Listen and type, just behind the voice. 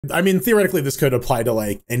I mean, theoretically, this could apply to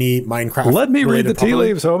like any Minecraft. Let me read the tea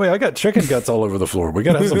leaves, homie. I got chicken guts all over the floor. We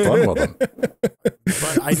gotta have some fun with them.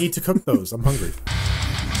 But I need to cook those. I'm hungry.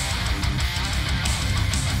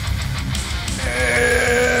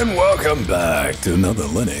 And welcome back to another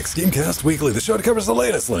Linux Gamecast Weekly, the show that covers the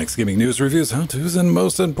latest Linux gaming news, reviews, how-tos, and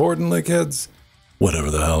most importantly, kids, whatever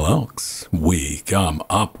the hell else we come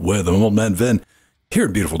up with. I'm old man Vin here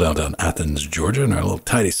in beautiful downtown Athens, Georgia, in our little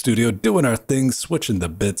tiny studio, doing our thing, switching the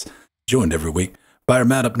bits, joined every week by our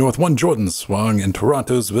man up north, one Jordan Swang in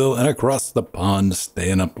Torontosville, and across the pond,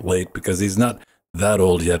 staying up late because he's not that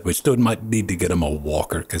old yet. We still might need to get him a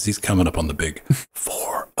walker because he's coming up on the big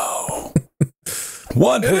 4-0.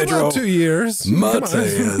 One Pedro, in about 2 years,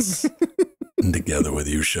 Mateus, and together with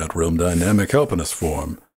you, Shut Realm Dynamic, helping us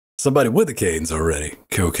form somebody with the canes already,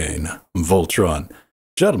 Cocaine, Voltron.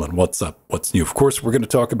 Gentlemen, what's up? What's new? Of course, we're going to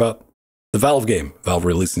talk about the Valve game. Valve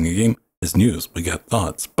releasing a game is news. We got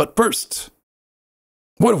thoughts. But first,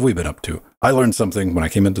 what have we been up to? I learned something when I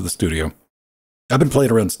came into the studio. I've been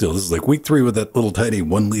playing around still. This is like week 3 with that little tiny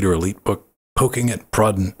 1-liter Elite book, poking it,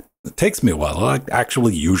 prodding. It takes me a while. I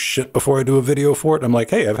actually use shit before I do a video for it. I'm like,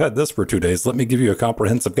 hey, I've had this for 2 days. Let me give you a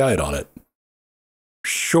comprehensive guide on it.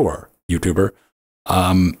 Sure, YouTuber.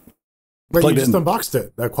 But you just unboxed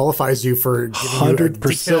it. That qualifies you for giving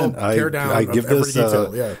 100%. I give this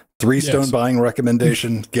a 3-stone buying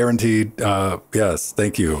recommendation, guaranteed. Yes,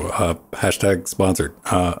 thank you. Hashtag sponsored.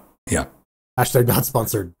 Yeah. Hashtag not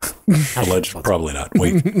sponsored. Alleged, probably not.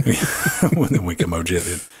 Wait. When the week emoji at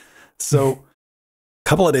the end. So, a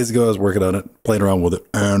couple of days ago, I was working on it, playing around with it,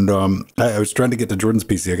 and I was trying to get to Jordan's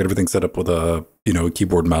PC. I got everything set up with a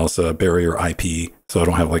keyboard, mouse, barrier, IP, so I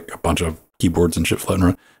don't have like a bunch of keyboards and shit floating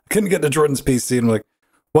around. I couldn't get to Jordan's PC, and I'm like,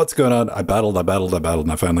 what's going on? I battled,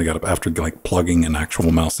 and I finally got up after like plugging an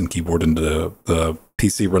actual mouse and keyboard into the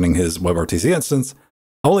PC running his WebRTC instance,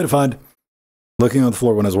 only to find, looking on the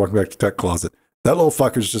floor when I was walking back to tech closet, that little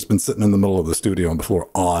fucker's just been sitting in the middle of the studio on the floor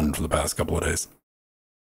on for the past couple of days.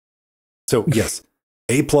 So yes.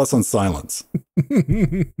 A+ on silence.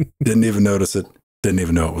 Didn't even notice it. Didn't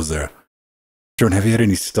even know it was there. Jordan, have you had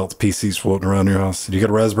any stealth PCs floating around your house? You got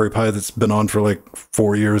a Raspberry Pi that's been on for like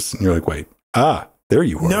 4 years, and you're like, wait, there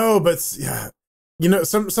you are. No, but yeah,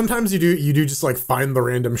 sometimes you do just like find the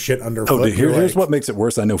random shit underfoot. Oh, here's what makes it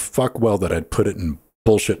worse. I know fuck well that I'd put it in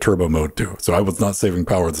bullshit turbo mode too, so I was not saving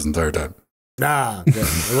power this entire time. Yeah.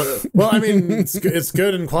 Well, I mean, it's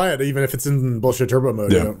good and quiet, even if it's in bullshit turbo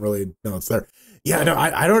mode. Yeah. You don't really know it's there. Yeah, no,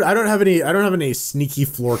 I don't have any sneaky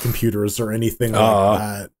floor computers or anything like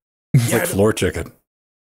that. It's like floor chicken.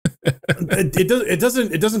 It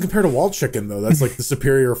doesn't compare to wall chicken though. That's like the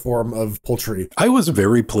superior form of poultry. I was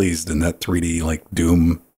very pleased in that 3D like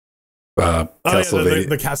Doom Castlevania.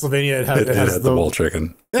 The Castlevania it had the wall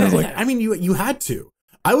chicken. I mean, you had to.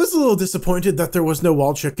 I was a little disappointed that there was no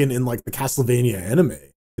wall chicken in like the Castlevania anime.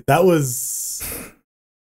 That was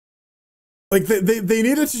like they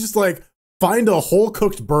needed to just like find a whole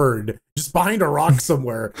cooked bird just behind a rock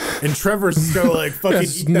somewhere, and Trevor's just gonna like fucking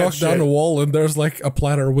eat that knock shit. down the wall, and there's like a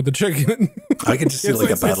platter with the chicken. I can just see like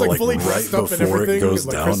a battle like right before it goes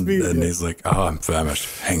like down, crispy, and he's like, "Oh, I'm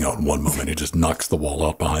famished. Hang on one moment." He just knocks the wall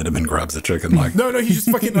out behind him and grabs the chicken. Like, no, he just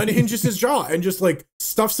fucking unhinges his jaw and just like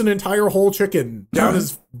stuffs an entire whole chicken down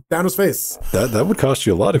his face. That would cost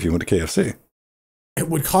you a lot if you went to KFC. It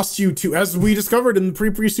would cost you to, as we discovered in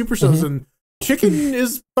the pre super shows, and chicken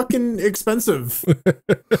is fucking expensive.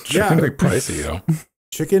 Chicken very pricey, yo.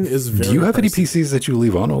 Chicken is very Do you have pricey. any PCs that you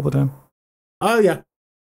leave on all the time? Oh, yeah.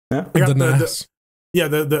 Yeah. I got the NAS.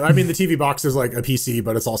 I mean, the TV box is like a PC,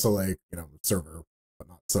 but it's also like, server,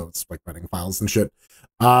 whatnot. So it's like running files and shit.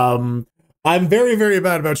 I'm very, very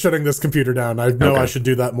bad about shutting this computer down. I know I should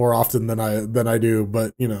do that more often than I do,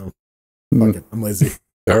 but fuck it, I'm lazy.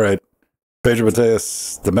 All right. Pedro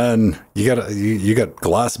Mateus, the man, you got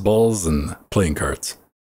glass balls and playing cards.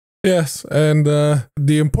 Yes, and the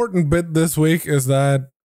important bit this week is that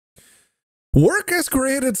work has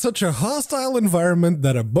created such a hostile environment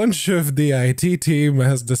that a bunch of the IT team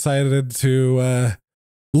has decided to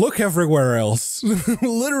look everywhere else.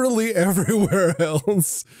 Literally everywhere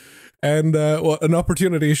else. And an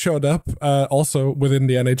opportunity showed up also within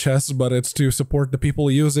the NHS, but it's to support the people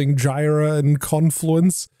using Jyra and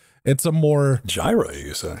Confluence. It's a more Jyra,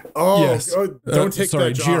 you say? Oh, yes. Don't take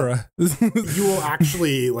that job. Jyra. You will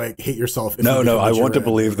actually like hate yourself. If No, I want to Jyra.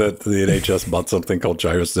 believe that the NHS bought something called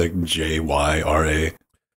Jyra, it's like Jyra.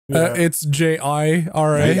 It's Jira.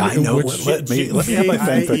 I know. Let me have my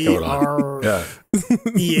fanfic going on. Yeah.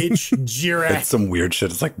 Jyra. It's some weird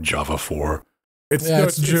shit. It's like Java 4. It's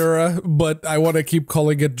Jyra, but I want to keep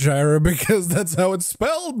calling it Jyra because that's how it's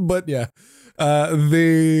spelled. But yeah. I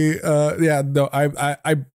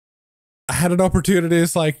had an opportunity.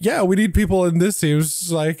 It's like, yeah, we need people in this team.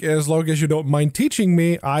 It's like, as long as you don't mind teaching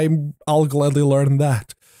me, I'll gladly learn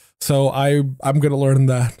that. So I'm gonna learn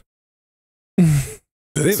that.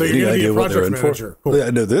 So you're gonna be a project manager. Cool.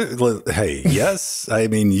 Yeah, no, hey, yes. I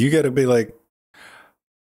mean, you got to be like,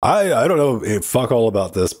 I don't know, fuck all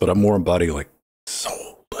about this, but I'm more embodied like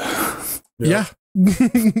sold. Yeah.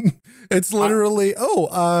 It's literally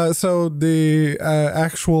so the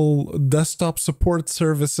actual desktop support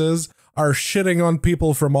services are shitting on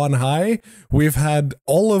people from on high. We've had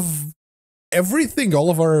all of everything, all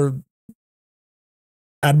of our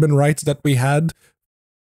admin rights that we had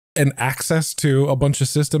and access to a bunch of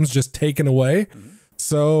systems just taken away.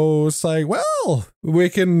 So it's like, well, we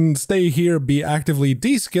can stay here, be actively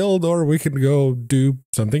de-skilled, or we can go do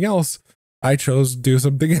something else. I chose do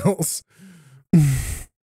something else.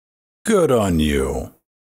 Good on you.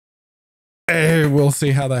 Hey, we'll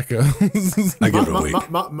see how that goes. I give it a week.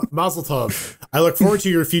 Mazel tov. I look forward to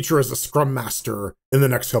your future as a scrum master in the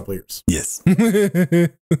next couple of years. Yes.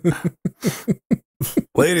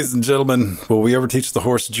 Ladies and gentlemen, will we ever teach the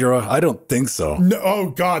horse Jyra? I don't think so. No,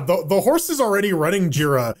 oh god, the horse is already running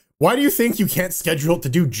Jyra. Why do you think you can't schedule it to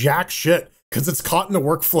do jack shit? Because it's caught in a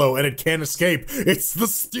workflow and it can't escape. It's the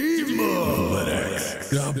Steam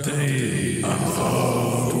update.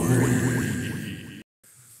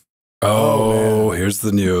 Oh, here's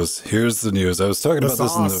the news. Here's the news. I was talking about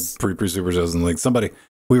this in the pre-super shows, and like somebody,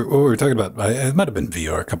 we were talking about, it might have been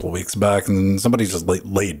VR a couple of weeks back, and somebody just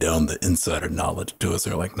laid down the insider knowledge to us.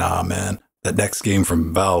 They're like, nah, man, that next game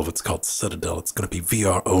from Valve, it's called Citadel. It's going to be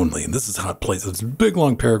VR only, and this is how it plays. It's a big,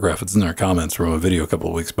 long paragraph. It's in our comments from a video a couple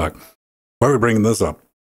of weeks back. Why are we bringing this up?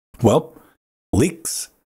 Well, leaks.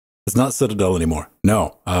 It's not Citadel anymore.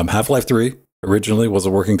 No. Half-Life 3 originally was a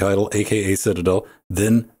working title, aka Citadel.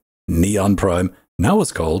 Then Neon Prime. Now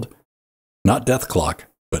it's called not Death Clock,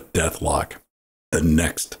 but Deathlock. The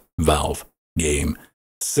next Valve game.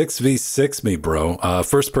 6v6 me, bro.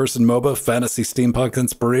 First-person MOBA, fantasy steampunk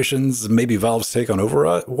inspirations, maybe Valve's take on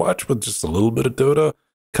Overwatch with just a little bit of Dota, a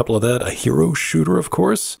couple of that, a hero shooter, of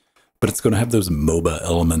course, but it's going to have those MOBA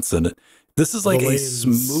elements in it. This is like a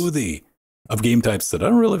smoothie of game types that I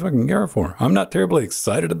don't really fucking care for. I'm not terribly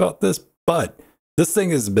excited about this, but this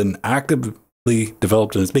thing has been actively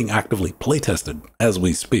developed and it's being actively playtested as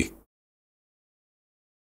we speak.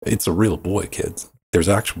 It's a real boy, kids. There's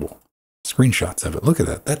actual screenshots of it. Look at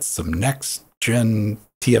that. That's some next gen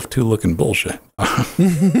TF2 looking bullshit.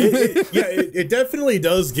 it definitely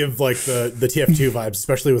does give like the TF2 vibes,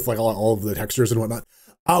 especially with like all of the textures and whatnot.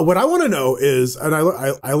 What I want to know is, and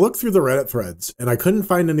I looked through the Reddit threads and I couldn't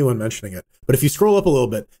find anyone mentioning it, but if you scroll up a little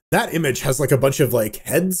bit, that image has like a bunch of like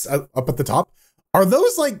heads up at the top. Are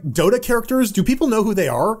those like Dota characters? Do people know who they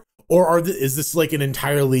are? Or is this like an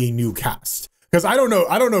entirely new cast? Because I don't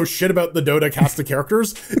know shit about the Dota cast of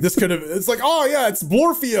characters. This could have, it's like, oh yeah, it's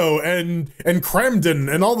Blorfio and Cramden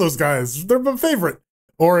and all those guys. They're my favorite.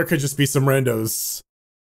 Or it could just be some randos.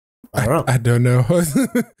 I don't know.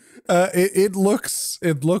 It looks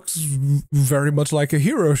very much like a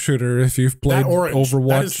hero shooter if you've played Overwatch.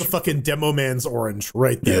 That is the fucking demo man's orange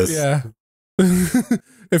right there. Yes. Yeah.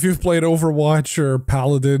 If you've played Overwatch or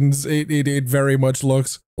Paladins, it very much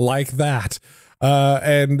looks like that.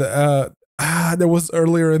 There was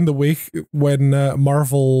earlier in the week when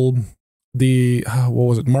Marvel, what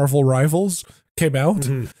was it? Marvel Rivals came out.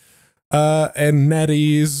 Mm-hmm. And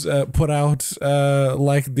NetEase put out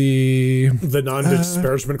like the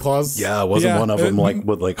non-disparagement clause. Yeah, wasn't one of them like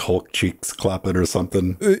with like Hulk cheeks clapping or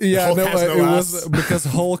something? Yeah, Hulk it was because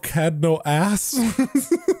Hulk had no ass.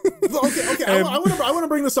 Okay. I want to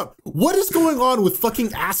bring this up. What is going on with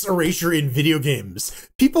fucking ass erasure in video games?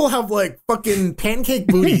 People have like fucking pancake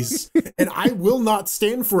booties, and I will not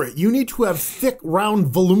stand for it. You need to have thick, round,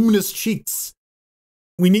 voluminous cheeks.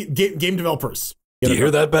 We need game developers. Do you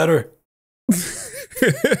hear that better?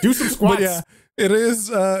 Do some squats. But yeah, it is.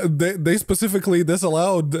 They specifically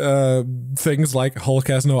disallowed things like Hulk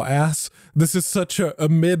has no ass. This is such a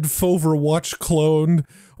mid-Overwatch clone,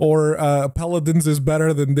 or Paladins is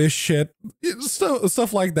better than this shit.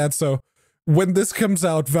 Stuff like that. So when this comes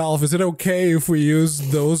out, Valve, is it okay if we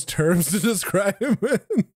use those terms to describe it?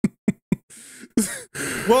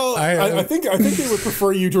 Well, I think they would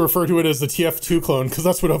prefer you to refer to it as the TF2 clone, because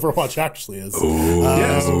that's what Overwatch actually is.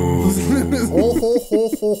 Yes. But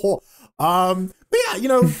yeah,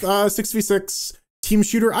 6v6 team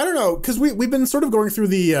shooter. I don't know, because we've been sort of going through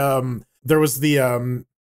the there was the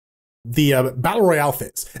battle royale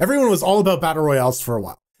phase. Everyone was all about battle royales for a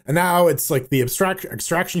while, and now it's like the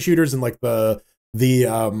extraction shooters and like the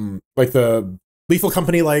Lethal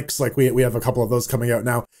Company likes. Like we have a couple of those coming out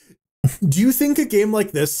now. Do you think a game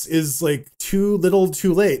like this is like too little,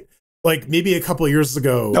 too late? Like maybe a couple of years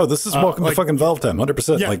ago. No, this is welcome to fucking Valve time,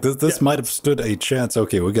 100%. Yeah, like this might have stood a chance.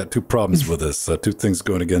 Okay, we got two problems with this, two things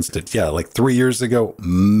going against it. Yeah, like 3 years ago,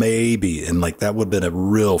 maybe, and like that would have been a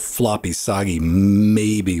real floppy, soggy.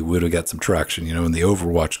 Maybe would have got some traction, you know, in the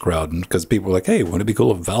Overwatch crowd, and because people were like, "Hey, wouldn't it be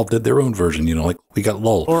cool if Valve did their own version?" You know, like we got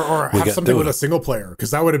LOL, or have something with a single player, because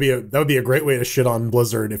that would be a great way to shit on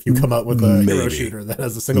Blizzard if you come out with a hero shooter that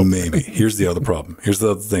has a single player. Maybe. Here's the other problem. Here's the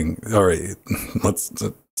other thing. All right, let's.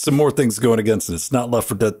 Some more things going against it. It's not Left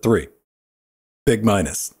 4 Dead 3. Big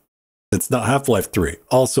minus. It's not Half-Life 3.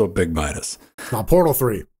 Also a big minus. Not Portal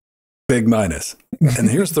 3. Big minus. And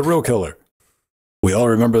here's the real killer. We all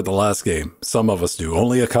remember the last game. Some of us do.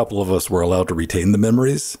 Only a couple of us were allowed to retain the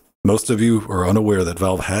memories. Most of you are unaware that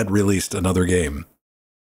Valve had released another game.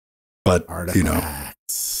 But, you know,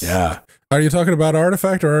 yeah. Are you talking about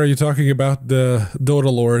Artifact, or are you talking about the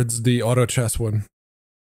Dota Lords, the auto chess one?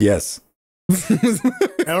 Yes.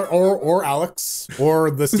 or Alex,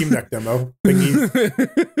 or the Steam Deck demo thingy.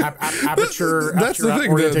 Aperture. That's the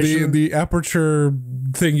thing. The aperture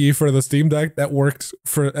thingy for the Steam Deck that worked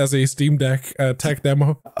as a Steam Deck tech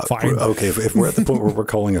demo. Fine. Okay, if we're at the point where we're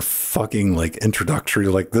calling a fucking like introductory,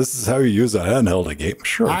 like this is how you use a handheld game.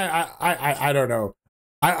 Sure. I don't know.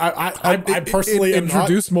 I personally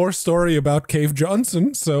introduced more story about Cave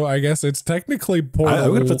Johnson, so I guess it's technically Portal.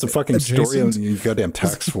 I'm gonna put some fucking story on your goddamn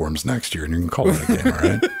tax forms next year, and you can call it a game, all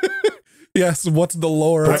right? Yes. What's the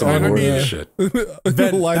lore? What's the lore shit?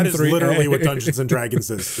 That is literally what Dungeons and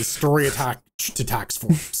Dragons is story attached to tax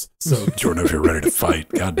forms. So Jordan, if you're ready to fight,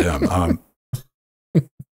 goddamn.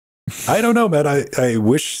 I don't know, man. I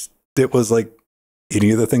wish it was like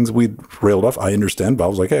any of the things we railed off. I understand.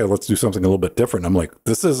 Valve's like, hey, let's do something a little bit different. I'm like,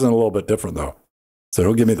 this isn't a little bit different though. So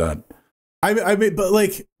don't give me that. I mean, but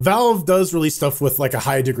like Valve does release stuff with like a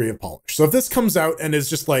high degree of polish. So if this comes out and is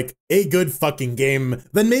just like a good fucking game,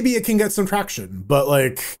 then maybe it can get some traction. But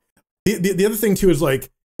like the other thing too is like,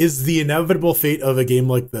 is the inevitable fate of a game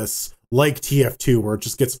like this, like TF2, where it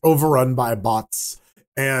just gets overrun by bots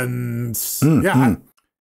and Is it going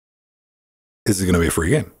to be a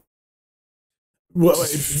free game? Well,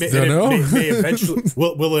 it may eventually.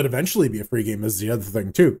 Will it eventually be a free game? Is the other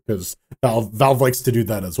thing too, because Valve likes to do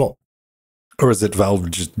that as well. Or is it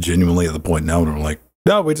Valve just genuinely at the point now where we're like,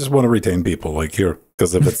 no, we just want to retain people like here,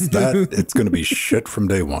 because if it's that, it's going to be shit from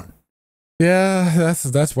day one. Yeah,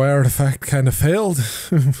 that's why Artifact kind of failed.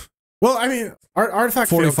 Well, I mean, Artifact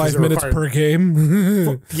 45 minutes per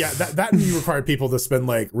game. Yeah, that you required people to spend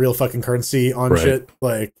like real fucking currency on shit,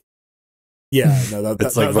 like. Yeah, no,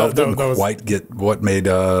 it's like Valve didn't quite get what made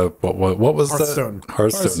what was Hearthstone.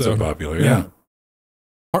 Hearthstone so popular. Yeah.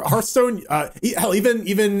 Hearthstone, hell, even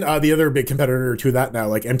the other big competitor to that now,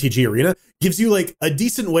 like MTG Arena, gives you like a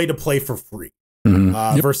decent way to play for free.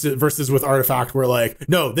 Versus with Artifact, where like,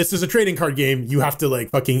 no, this is a trading card game. You have to like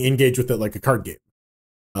fucking engage with it like a card game.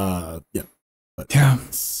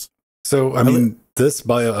 So I mean, this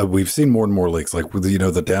we've seen more and more leaks. Like, you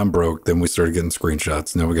know, the dam broke, then we started getting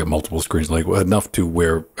screenshots. Now we got multiple screens, like enough to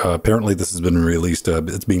where apparently this has been released.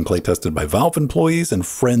 It's being play tested by Valve employees and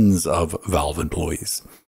friends of Valve employees.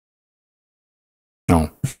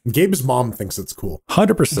 No, Gabe's mom thinks it's cool.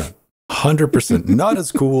 100%. Not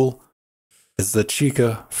as cool as the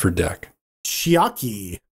Chica for deck.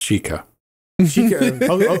 Chiaki. Chica. Hey,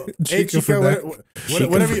 Chica.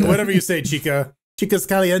 Whatever you say, Chica. Chicas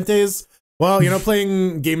Calientes. Well, you know,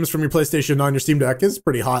 playing games from your PlayStation on your Steam Deck is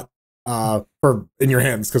pretty hot in your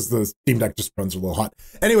hands, because the Steam Deck just runs a little hot.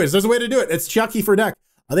 Anyways, there's a way to do it. It's Chiaki for Deck.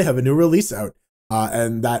 They have a new release out,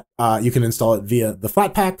 and that you can install it via the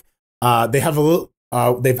Flatpak.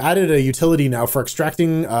 They've added a utility now for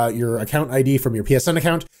extracting your account ID from your PSN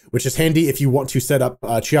account, which is handy if you want to set up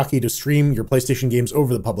Chiaki to stream your PlayStation games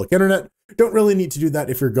over the public internet. Don't really need to do that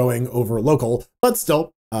if you're going over local, but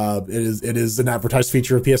still. It is an advertised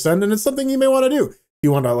feature of PSN, and it's something you may want to do. If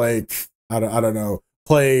you want to, like, I don't know,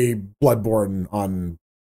 play Bloodborne on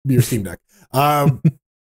your Steam Deck.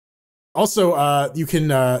 Also, you can.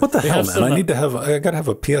 What the hell, man? I gotta have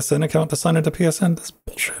a PSN account to sign into PSN. That's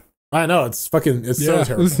bullshit. I know, it's so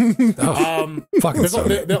terrible.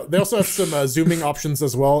 They also have some zooming options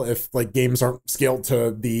as well. If like games aren't scaled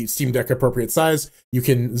to the Steam Deck appropriate size, you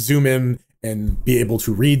can zoom in and be able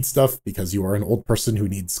to read stuff because you are an old person who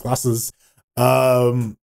needs glasses.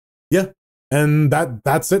 And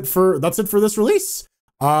that's it for this release.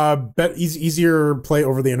 Bet easier play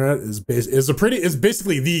over the internet is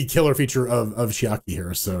basically the killer feature of Chiaki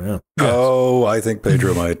here. So yeah. Oh, I think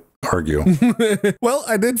Pedro might argue. Well,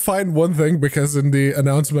 I did find one thing because in the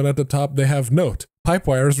announcement at the top, they have note,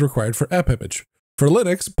 Pipewire is required for app image. For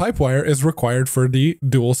Linux, Pipewire is required for the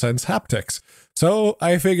DualSense haptics. So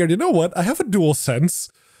I figured, you know what? I have a DualSense.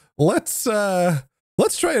 Let's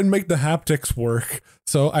try and make the haptics work.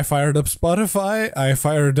 So I fired up Spotify. I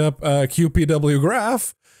fired up QPW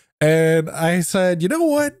Graph, and I said, you know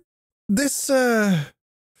what? This the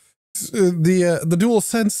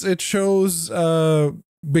DualSense, it shows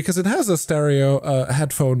because it has a stereo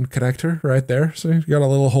headphone connector right there. So you got a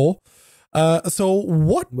little hole. So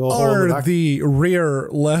what are the rear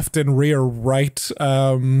left and rear right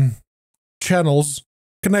channels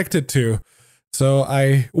connected to? So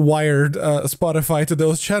I wired Spotify to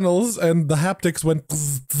those channels, and the haptics went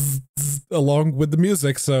along with the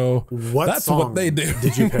music. So that's what they do.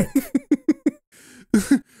 Did you pick?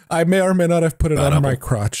 I may or may not have put it on my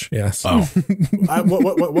crotch. Yes. Oh.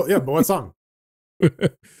 Yeah, but what song?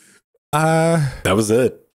 That was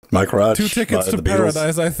it. My crotch. 2 Tickets to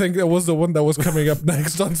Paradise. I think it was the one that was coming up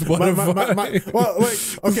next on Spotify. Well, like,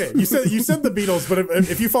 okay, you said the Beatles, but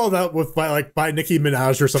if you followed that with by Nicki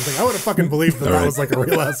Minaj or something, I would have fucking believed that was like a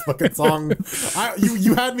real ass fucking song.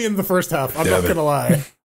 You had me in the first half. I'm not gonna lie.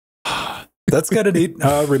 That's got to neat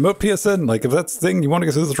remote PSN. Like, if that's the thing you want to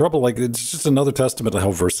get through the trouble, like, it's just another testament to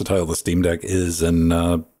how versatile the Steam Deck is,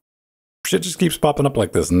 and shit just keeps popping up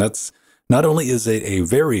like this. And that's not only is it a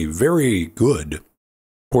very, very good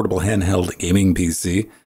portable handheld gaming PC,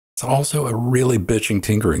 it's also a really bitching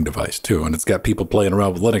tinkering device too, and it's got people playing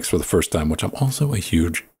around with Linux for the first time, which I'm also a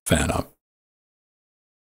huge fan of.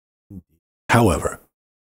 However,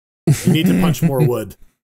 you need to punch more wood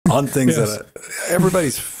on things that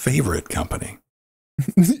everybody's favorite company.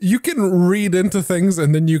 You can read into things,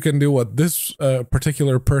 and then you can do what this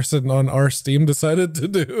particular person on our Steam decided to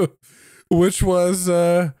do, which was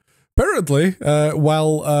apparently,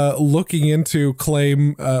 while looking into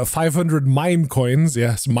claim 500 mine coins,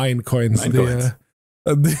 yes, mine coins.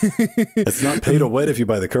 It's not pay to win if you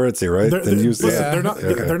buy the currency, right?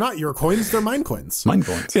 They're not your coins, they're mine coins. Mine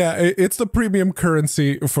coins. Yeah, it's the premium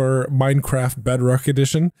currency for Minecraft Bedrock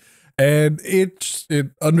Edition. And it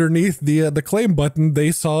underneath the claim button,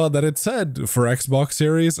 they saw that it said for Xbox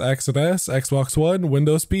Series X and S, Xbox One,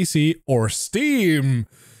 Windows PC, or Steam.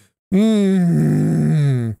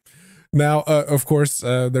 Now, of course,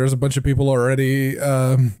 there's a bunch of people already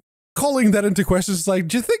calling that into question. It's like,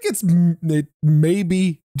 do you think it's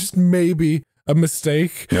maybe, just maybe, a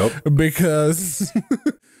mistake? Nope. Because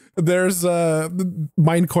there's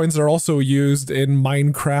mine coins are also used in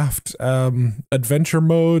Minecraft adventure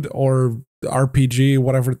mode or RPG,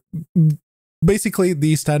 whatever. Basically,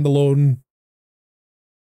 the standalone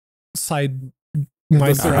side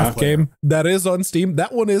Minecraft game that is on Steam.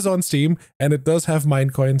 That one is on Steam, and it does have mine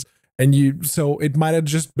coins. And so it might have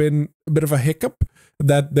just been a bit of a hiccup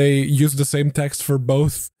that they used the same text for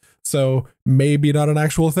both. So maybe not an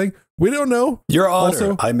actual thing. We don't know. Your Honor,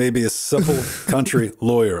 also, I may be a simple country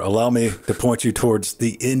lawyer. Allow me to point you towards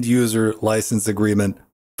the end user license agreement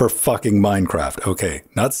for fucking Minecraft. Okay,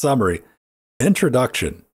 not summary.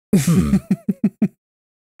 Introduction.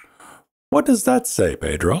 What does that say,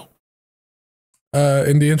 Pedro?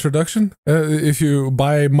 In the introduction, if you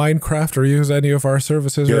buy Minecraft or use any of our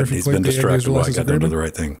services, good, or if you he's been distracted while I got down to the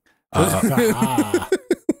right thing.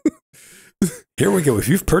 Here we go. If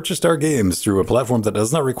you've purchased our games through a platform that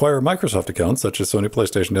does not require a Microsoft account, such as Sony,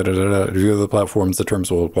 PlayStation, review of the platforms, the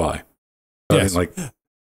terms will apply. Yes. Like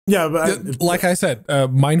I said,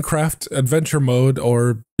 Minecraft Adventure Mode,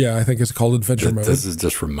 or I think it's called Adventure Mode. This is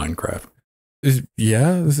just from Minecraft. This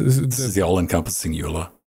is the all-encompassing EULA.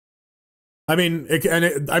 I mean,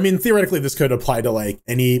 theoretically, this could apply to like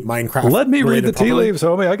any Minecraft. Let me read the tea leaves,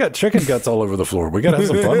 homie. I got chicken guts all over the floor. We gotta have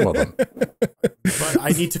some fun with them. But I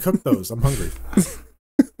need to cook those. I'm hungry.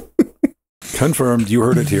 Confirmed. You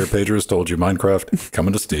heard it here. Pedro has told you. Minecraft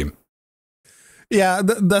coming to Steam. Yeah,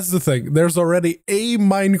 that's the thing. There's already a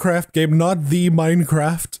Minecraft game, not the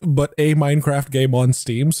Minecraft, but a Minecraft game on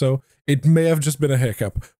Steam. So it may have just been a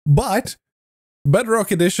hiccup. But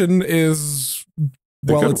Bedrock Edition is...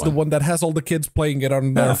 it's the one that has all the kids playing it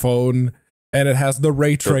on their phone, and it has the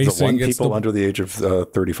ray tracing. The one people under the age of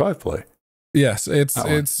 35 play. Yes, it's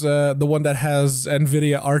the one that has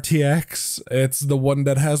NVIDIA RTX. It's the one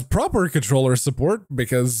that has proper controller support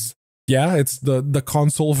because, it's the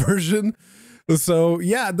console version. So,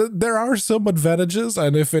 there are some advantages,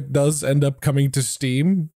 and if it does end up coming to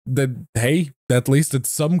Steam, then, hey, at least it's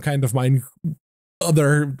some kind of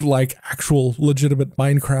other like actual legitimate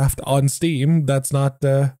Minecraft on Steam. That's not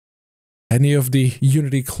any of the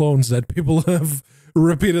Unity clones that people have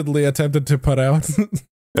repeatedly attempted to put out.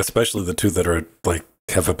 Especially the two that are like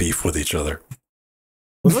have a beef with each other.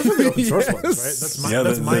 Well, those are the open source ones, right?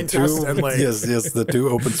 That's mine test and like yes, the two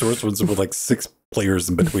open source ones with like 6 players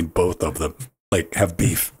in between both of them, like have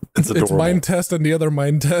beef. It's adorable. It's Mind Test and the other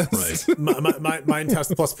Mind Test. Right. Mind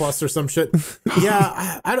Test plus or some shit.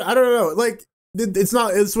 Yeah, I don't know. Like, it's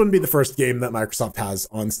not. This wouldn't be the first game that Microsoft has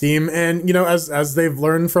on Steam, and you know, as they've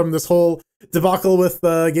learned from this whole debacle with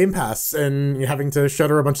Game Pass and having to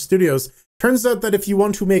shutter a bunch of studios, turns out that if you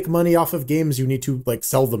want to make money off of games, you need to like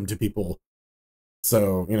sell them to people.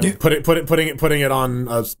 So, you know, putting it on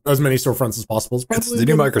as many storefronts as possible is probably it's the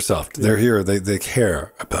new Microsoft. They're here. They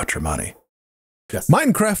care about your money. Yes.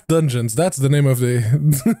 Minecraft Dungeons. That's the name of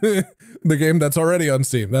the the game that's already on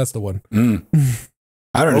Steam. That's the one.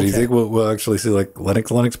 I don't know. Do you think we'll actually see like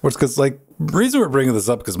Linux ports? Because like reason we're bringing this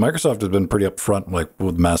up because Microsoft has been pretty upfront, like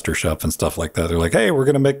with Master Chef and stuff like that. They're like, hey, we're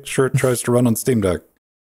going to make sure it tries to run on Steam Deck.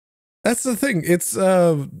 That's the thing. It's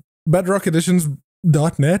Bedrock Editions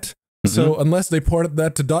 .NET. So unless they ported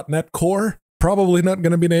that to .NET Core, probably not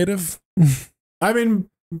going to be native. I mean,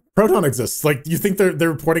 Proton exists. Like, you think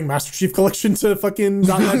they're porting Master Chief Collection to fucking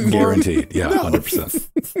 .NET Core? Guaranteed. Yeah,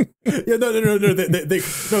 100%. Yeah, no.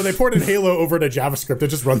 They ported Halo over to JavaScript. It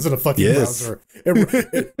just runs in a fucking browser.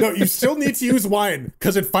 No, you still need to use Wine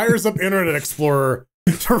because it fires up Internet Explorer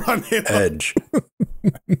to run Halo. Edge.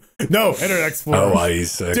 No, Internet Explorer. Oh,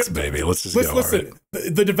 IE6, baby. Let's just go. Listen,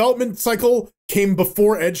 the development cycle came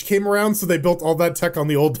before Edge came around, so they built all that tech on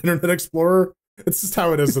the old Internet Explorer. It's just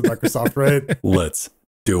how it is with Microsoft, right? Let's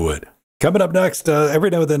do it. Coming up next, every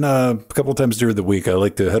now and then, a couple of times during the week, I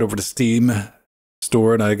like to head over to Steam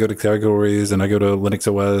store and I go to categories and I go to Linux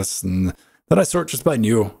OS and then I sort just by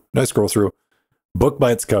new and I scroll through. Book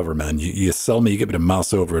by its cover, man. You sell me, you get me to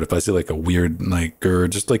mouse over it. If I see like a weird, like, or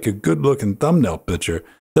just like a good looking thumbnail picture,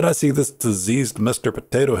 then I see this diseased Mr.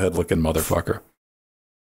 Potato Head looking motherfucker.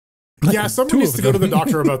 Yeah, someone needs to go to the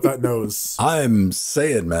doctor about that nose. I'm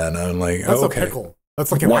saying, man, I'm like, that's okay. a pickle.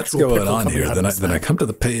 That's like an what's actual going on here? Then I come to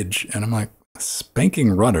the page and I'm like,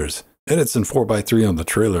 Spanking Runners. And it's in 4:3 on the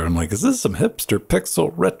trailer. I'm like, is this some hipster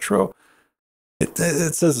pixel retro? It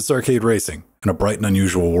says it's arcade racing in a bright and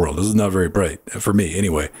unusual world. This is not very bright for me,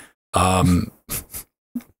 anyway. The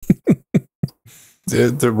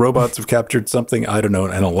robots have captured something, I don't know,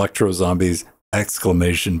 and electro zombies! !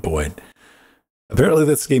 Apparently,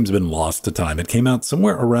 this game's been lost to time. It came out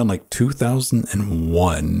somewhere around like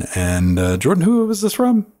 2001. And Jordan, who was this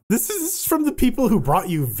from? This is from the people who brought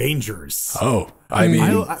you Vangers. Oh, I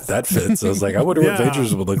mean, that fits. I was like, I wonder what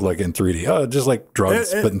Vangers would look like in 3D. Oh, just like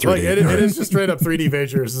drugs, but in 3D. Like, it is just straight up 3D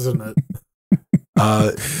Vangers, isn't it?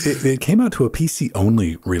 It came out to a PC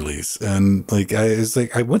only release, and like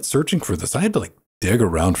I went searching for this. I had to like dig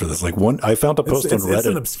around for this. Like I found a post on Reddit. It's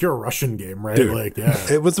an obscure Russian game, right? Dude, like, yeah,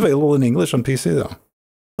 it was available in English on PC though.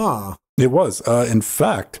 Huh? It was. In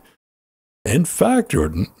fact,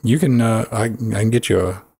 Jordan, you can. I can get you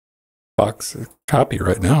a box copy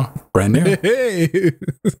right now, brand new. Hey.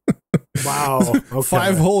 Wow. Okay.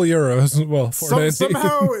 5 whole euros. Well,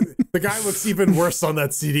 somehow the guy looks even worse on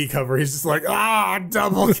that CD cover. He's just like,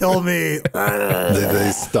 double kill me.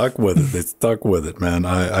 They stuck with it. They stuck with it, man.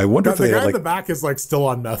 I wonder if the guy in like, the back is like still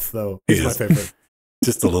on meth though. He's my favorite.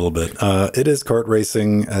 Just a little bit. It is kart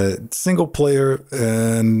racing, single player,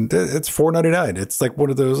 and it's $4.99. It's like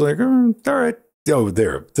one of those like, all right. Oh,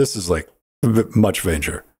 there. This is like much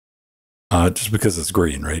Vanger. Just because it's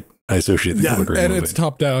green, right? I associate the color green. And it's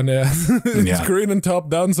top down, it's green and top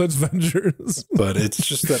down, so it's Vengers. But it's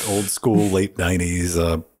just that old school late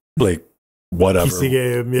 90s, like whatever. PC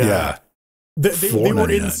game, yeah. They were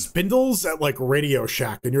in $4.99. spindles at like Radio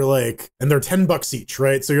Shack, and you're like, and they're $10 each,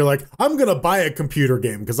 right? So you're like, I'm gonna buy a computer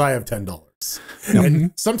game because I have $10.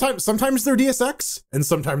 And sometimes they're DSX, and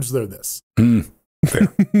sometimes they're this. Fair.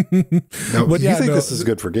 Now, but you think this is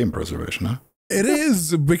good for game preservation, huh? It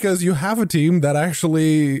is, because you have a team that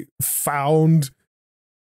actually found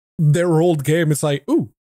their old game. It's like, ooh,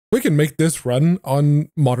 we can make this run on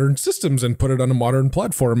modern systems and put it on a modern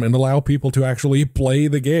platform and allow people to actually play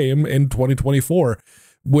the game in 2024.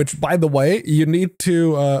 Which, by the way, you need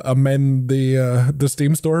to amend the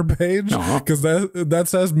Steam store page, because that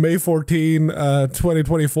says May 14,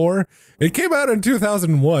 2024. It came out in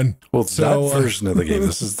 2001. Well, so, that version of the game.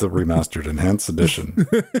 This is the remastered enhanced edition.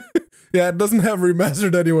 Yeah, it doesn't have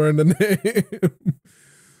remastered anywhere in the name.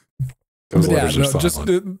 Those letters are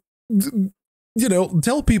silent. Just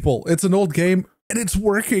tell people it's an old game and it's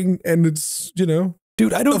working and it's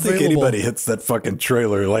Dude, I don't think anybody hits that fucking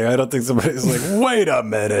trailer. Like, I don't think somebody's like, wait a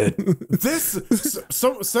minute.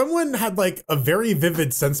 Someone had like a very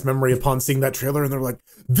vivid sense memory upon seeing that trailer, and they're like,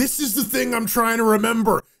 this is the thing I'm trying to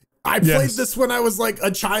remember. I played this when I was like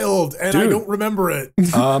a child, and I don't remember it.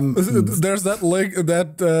 There's that link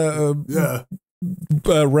that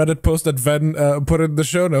Reddit post that Ven put in the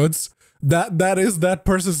show notes. That is that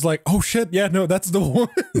person's like, oh shit, yeah, no, that's the one.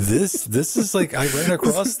 This is like, I ran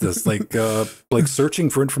across this like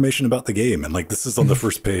searching for information about the game, and like this is on the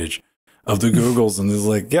first page of the Googles, and it's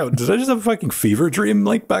like, yeah, did I just have a fucking fever dream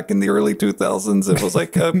like back in the early 2000s? It was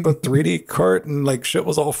like a 3D cart, and like shit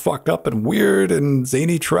was all fucked up and weird and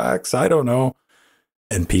zany tracks. I don't know.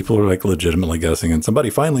 And people are like legitimately guessing, and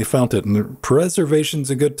somebody finally found it. And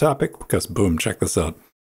preservation's a good topic because boom, check this out.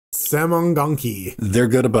 Samonganki. They're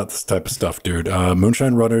good about this type of stuff, dude.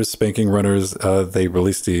 Moonshine Runners, Spanking Runners, they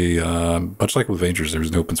released much like with Avengers, there's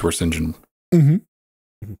an open source engine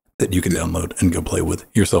that you can download and go play with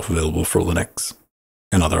yourself, available for Linux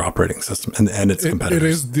and other operating systems and its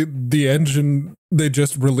competitors. It is the engine. They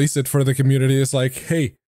just released it for the community. It's like,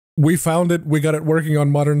 hey, we found it. We got it working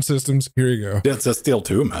on modern systems. Here you go. Yeah, it's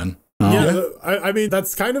SDL2, man. Yeah, I mean,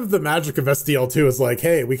 that's kind of the magic of SDL2 is like,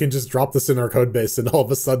 hey, we can just drop this in our code base and all of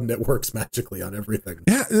a sudden it works magically on everything.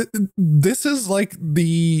 Yeah, this is like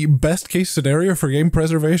the best case scenario for game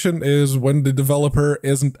preservation is when the developer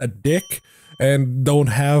isn't a dick and don't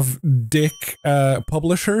have dick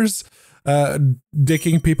publishers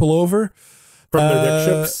dicking people over. From their dick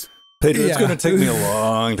ships. Pedro, it's going to take me a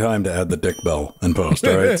long time to add the dick bell in post,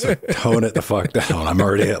 all right? So tone it the fuck down. I'm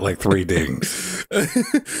already at like 3 dings.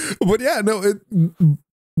 But yeah, no,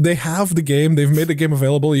 they have the game. They've made the game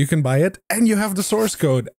available. You can buy it, and you have the source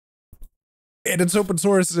code. And it's open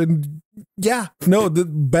source, and yeah, no, the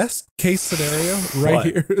best case scenario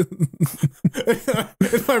here.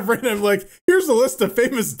 In my brain, I'm like, here's a list of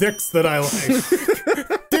famous dicks that I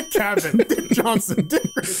like. Dick Cabot, Dick Johnson, Dick...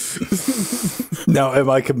 Now, am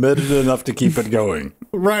I committed enough to keep it going?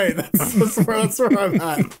 Right, that's where I'm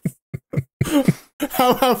at.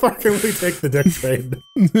 How far can we take the dick train?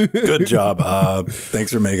 Good job.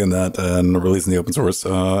 Thanks for making that and releasing the open source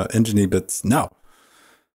engine bits. Now,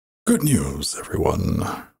 good news, everyone.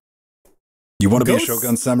 You want to be a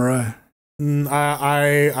Shogun Samurai?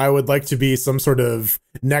 I would like to be some sort of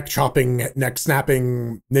neck-chopping,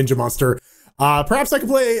 neck-snapping ninja monster. Perhaps I could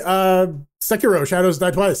play Sekiro Shadows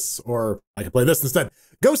Die Twice, or I could play this instead.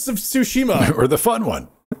 Ghost of Tsushima. Or the fun one.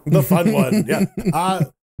 The fun one, yeah.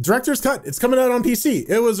 Director's Cut. It's coming out on PC.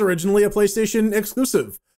 It was originally a PlayStation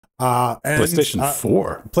exclusive. And, PlayStation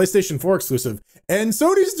 4. PlayStation 4 exclusive. And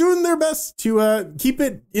Sony's doing their best to keep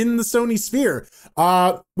it in the Sony sphere.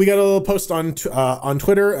 We got a little post on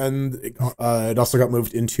Twitter, and it also got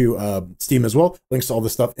moved into Steam as well. Links to all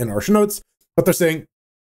this stuff in our show notes. But they're saying,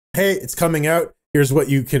 hey, it's coming out. Here's what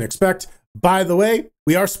you can expect. By the way,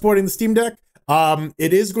 we are supporting the Steam Deck.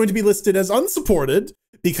 It is going to be listed as unsupported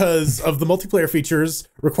because of the multiplayer features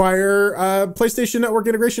require PlayStation Network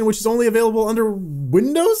integration, which is only available under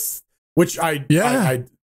Windows, which I don't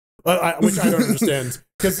understand.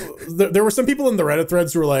 Because there were some people in the Reddit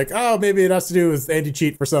threads who were like, oh, maybe it has to do with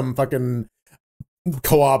anti-cheat for some fucking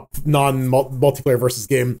co-op non-multiplayer versus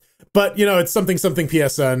game. But, you know, it's something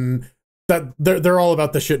PSN. That they're all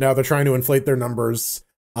about this shit now. They're trying to inflate their numbers.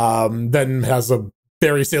 Ben has a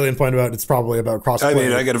very salient point about it's probably about crossplay. I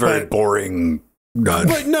mean, I get a very boring. God.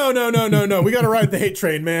 But no. We got to ride the hate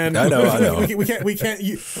train, man. I know. We can't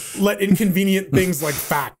let inconvenient things like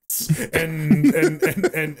facts and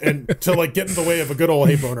to like get in the way of a good old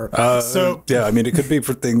hate boner. So yeah, I mean, it could be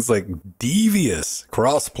for things like devious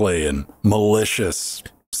crossplay and malicious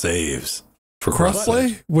saves. For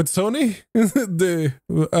crossplay with Sony, the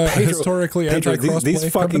historically anti-crossplay. These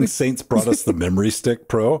fucking company. saints brought us the memory stick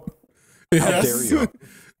Pro. How dare you?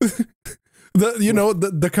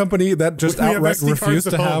 The company that just outright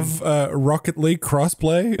refused to have Rocket League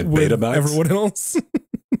crossplay with everyone else.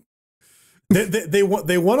 they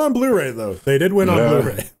won on Blu-ray though. They did win on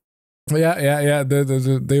Blu-ray. Yeah.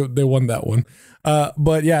 They won that one.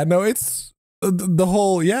 But yeah, no, it's. The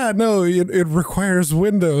whole, it requires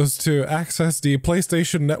Windows to access the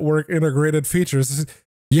PlayStation Network integrated features.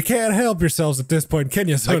 You can't help yourselves at this point, can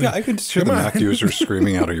you, Sony? I could just hear the Mac users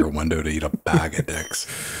screaming out of your window to eat a bag of dicks.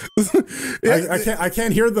 I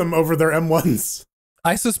can't hear them over their M1s.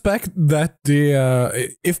 I suspect that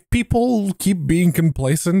if people keep being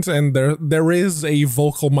complacent, and there is a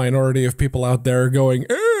vocal minority of people out there going,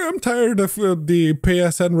 I'm tired of the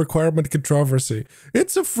PSN requirement controversy.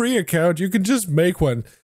 It's a free account. You can just make one.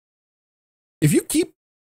 If you keep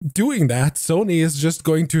doing that, Sony is just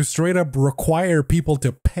going to straight up require people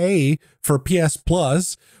to pay for PS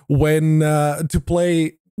Plus when to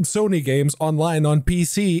play Sony games online on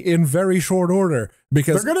PC in very short order,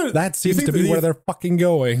 because that seems to be where they're fucking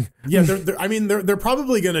going. Yeah, they're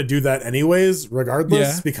probably gonna do that anyways,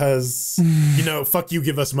 regardless, because fuck you,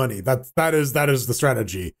 give us money. That is the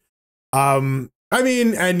strategy.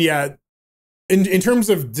 In terms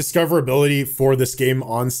of discoverability for this game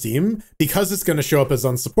on Steam, because it's going to show up as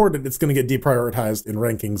unsupported, it's going to get deprioritized in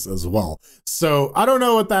rankings as well. So I don't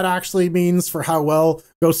know what that actually means for how well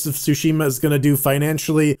Ghost of Tsushima is going to do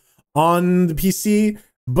financially on the PC,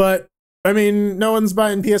 but no one's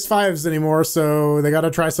buying PS5s anymore, so they got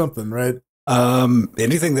to try something, right?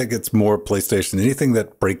 Anything that gets more PlayStation, anything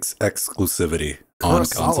that breaks exclusivity on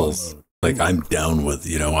consoles. Like, I'm down with,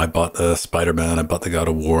 I bought the Spider-Man, I bought the God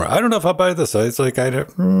of War. I don't know if I'll buy this. It's like,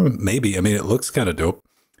 maybe. It looks kind of dope.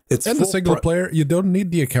 It's and the single player, you don't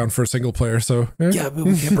need the account for a single player, so. Yeah, but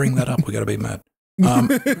we can't bring that up. We got to be mad. Now,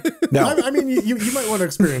 you might want to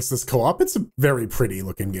experience this co-op. It's a very pretty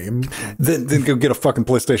looking game. Then go get a fucking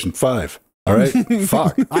PlayStation 5. All right?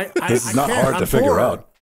 Fuck. This is not hard to figure out.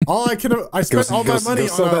 I spent all my money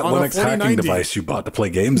on that Linux hacking device you bought to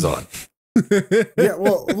play games on. Yeah,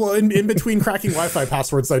 well, in between cracking Wi-Fi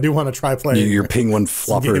passwords, I do want to try playing. Your Penguin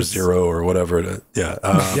Flopper 0 or whatever. Yeah.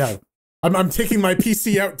 I'm taking my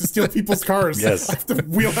PC out to steal people's cars. Yes. I have to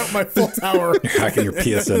wheel out my full tower. You're hacking your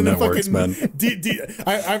PSN networks, man.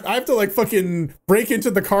 I have to fucking break into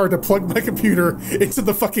the car to plug my computer into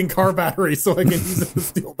the fucking car battery so I can use it to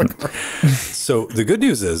steal the car. So the good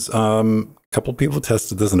news is, a couple people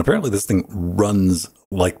tested this, and apparently this thing runs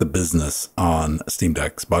like the business on Steam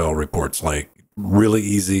Decks by all reports. Like, really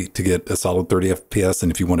easy to get a solid 30 FPS,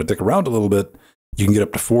 and if you want to dick around a little bit, you can get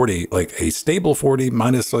up to 40, like a stable 40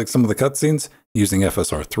 minus like some of the cutscenes using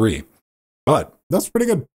FSR3. But that's pretty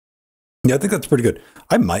good. Yeah, I think that's pretty good.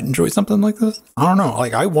 I might enjoy something like this. I don't know.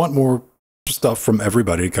 Like, I want more stuff from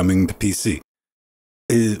everybody coming to PC.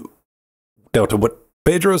 Now, to what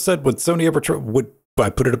Pedro said, would Sony ever try? Would I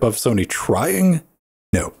put it above Sony trying?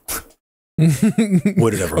 No.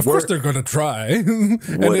 Would it ever work? Of course they're going to try. And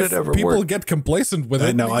if people get complacent with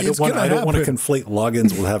it, no, I don't want to conflate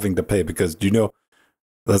logins with having to pay, because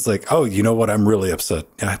that's like, oh, you know what? I'm really upset.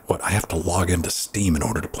 I have to log into Steam in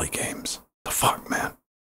order to play games. The fuck, man.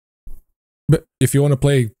 But if you want to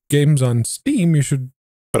play games on Steam, you should.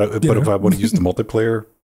 But if I want to use the multiplayer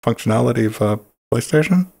functionality of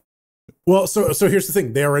PlayStation. Well, so here's the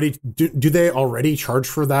thing. They already do they already charge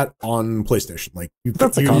for that on PlayStation? Like,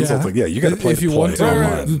 that's a console thing. Yeah, you got to play. If you want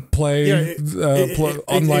to play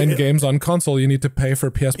online games on console, you need to pay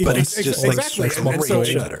for PS Plus. But it's just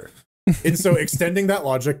and so extending that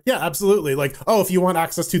logic, yeah, absolutely. Like, oh, if you want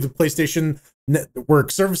access to the PlayStation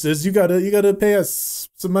Network services, you gotta pay us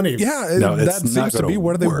some money. Yeah, that seems to be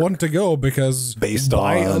where they want to go, because based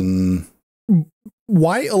on.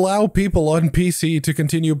 Why allow people on PC to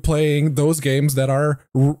continue playing those games that are,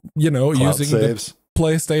 using saves. The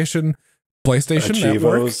PlayStation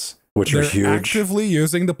Network, which are huge, actively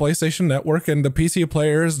using the PlayStation Network, and the PC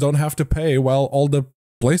players don't have to pay, while all the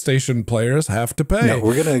PlayStation players have to pay. No,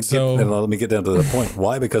 we're gonna let me get down to the point.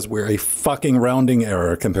 Why? Because we're a fucking rounding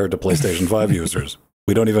error compared to PlayStation 5 users.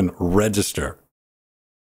 We don't even register.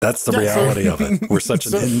 That's the reality of it. We're such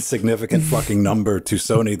an insignificant fucking number to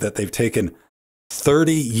Sony that they've taken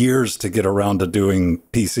 30 years to get around to doing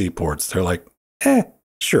PC ports. They're like,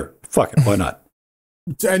 sure, fuck it, why not?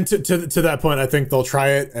 And to that point, I think they'll try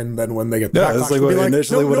it, and then when they get the that's like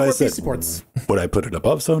initially what I said. PC ports. Would I put it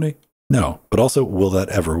above Sony? No. But also, will that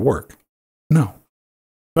ever work? No.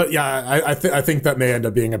 But yeah, I think that may end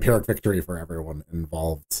up being a Pyrrhic victory for everyone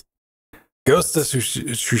involved. Ghost of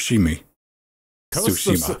Tsushima. Ghost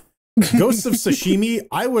of Tsushima.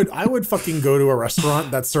 I would fucking go to a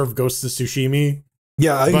restaurant that served Ghost of Tsushima.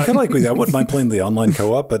 Yeah, I kind of like with that. I wouldn't mind playing the online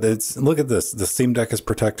co-op, but look at this. The Steam Deck is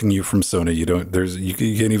protecting you from Sony. You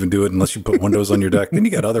can't even do it unless you put Windows on your deck. Then you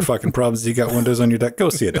got other fucking problems. You got Windows on your deck. Go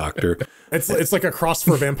see a doctor. It's like a cross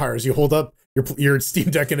for vampires. You hold up your Steam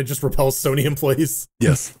Deck and it just repels Sony employees.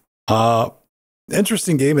 Yes.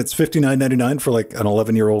 Interesting game. It's $59.99 for like an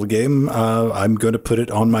 11-year-old game. I'm going to put it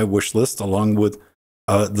on my wish list along with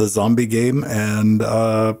the zombie game and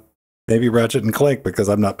maybe Ratchet and Clank, because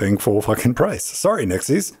I'm not paying full fucking price. Sorry,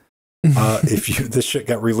 Nixies. If this shit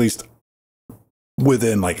got released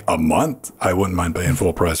within like a month, I wouldn't mind paying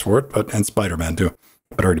full price for it. And Spider-Man too.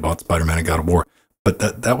 But I already bought Spider-Man and God of War.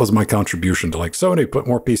 But that was my contribution to like Sony, put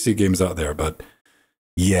more PC games out there. But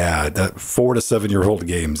yeah, that 4 to 7-year-old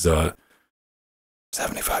games, 75%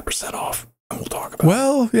 off. And we'll talk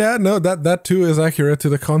about it. Yeah, no, that too is accurate to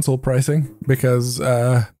the console pricing, because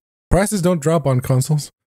prices don't drop on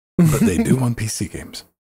consoles. But they do on PC games.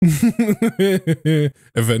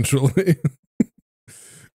 Eventually.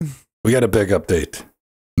 We got a big update.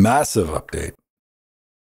 Massive update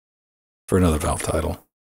for another Valve title.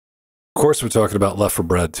 Of course, we're talking about Left 4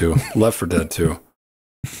 Dead 2. Left 4 Dead 2.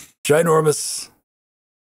 Ginormous.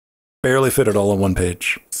 Barely fit it all on one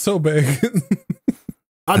page. So big.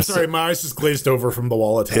 I'm sorry, my eyes just glazed over from the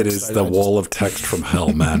wall of text. It is the wall of text from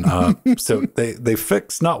hell, man. So they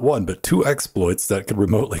fixed not one, but 2 exploits that could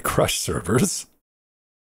remotely crush servers.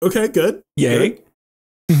 Okay, good. Yay. Good.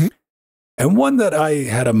 Mm-hmm. And one that I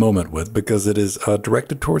had a moment with because it is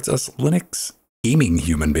directed towards us Linux gaming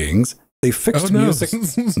human beings. They fixed music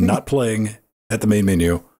not playing at the main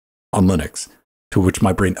menu on Linux, to which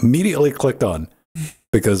my brain immediately clicked on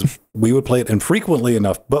because we would play it infrequently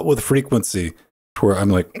enough, but with frequency to where I'm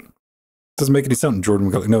like, doesn't make any sound. And Jordan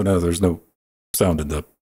would go, like, no, there's no sound in the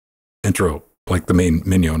intro, like the main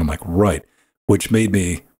menu. And I'm like, right. Which made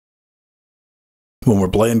me, when we're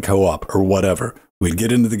playing co-op or whatever, we'd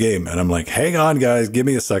get into the game and I'm like, hang on, guys, give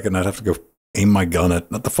me a second. I'd have to go aim my gun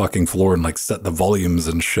at the fucking floor and like set the volumes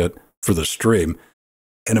and shit for the stream.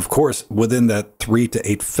 And of course, within that 3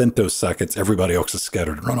 to 8 femtoseconds, everybody else is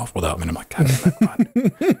scattered and run off without me. And I'm like, God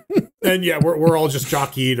damn it. And yeah, we're all just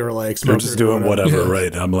jockeyed or like we're just doing whatever,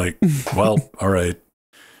 right? I'm like, well, all right.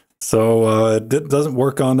 So it doesn't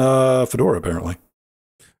work on Fedora, apparently.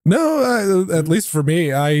 No, at least for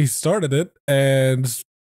me, I started it and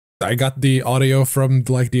I got the audio from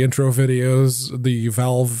like the intro videos, the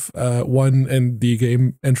Valve one and the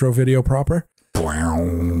game intro video proper.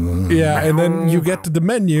 Yeah, and then you get to the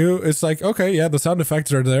menu, it's like, okay, yeah, the sound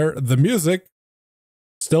effects are there. The music,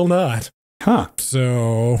 still not. Huh.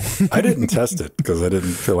 So I didn't test it because I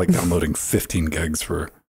didn't feel like downloading 15 gigs for...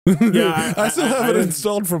 Yeah, I still have it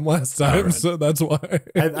installed from last time, right. So that's why.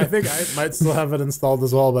 I think I might still have it installed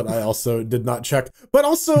as well, but I also did not check. But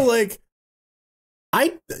also, like,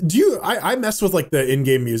 I mess with like the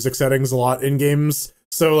in-game music settings a lot in games.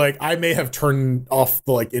 So like I may have turned off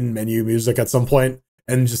the like in-menu music at some point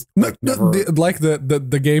and just like never...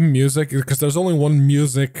 the game music, because there's only one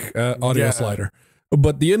music audio slider.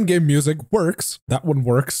 But the in-game music works. That one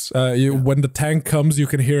works. When the tank comes, you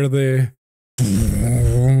can hear the...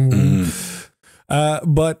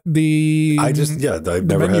 but the... I've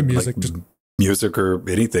never had music, like, music or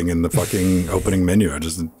anything in the fucking opening menu. I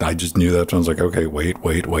just knew that. I was like, okay, wait.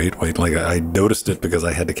 Like I noticed it because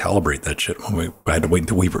I had to calibrate that shit when I had to wait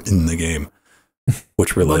until we were in the game,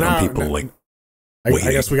 which relied on people like...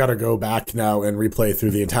 I guess we got to go back now and replay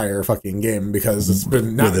through the entire fucking game because it's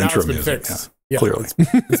been now it's been fixed. Yeah, clearly,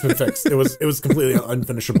 it's been fixed. It was completely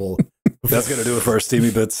unfinishable. That's going to do it for our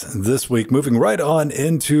Steamy Bits this week. Moving right on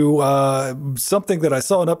into something that I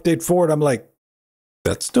saw an update for, and I'm like,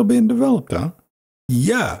 that's still being developed, huh?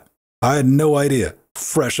 Yeah, I had no idea.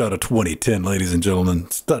 Fresh out of 2010, ladies and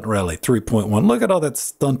gentlemen, Stunt Rally 3.1. Look at all that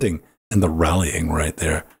stunting and the rallying right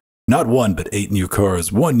there. Not 1, but 8 new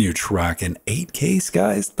cars, 1 new track, and 8K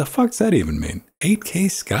skies? The fuck's that even mean? 8K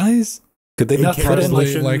skies? Could they not put in like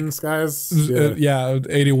skies?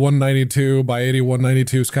 8192 by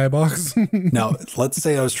 8192 skybox? Now, let's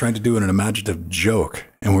say I was trying to do an imaginative joke,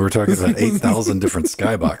 and we were talking about 8,000 different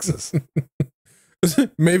skyboxes.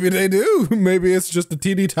 Maybe they do. Maybe it's just the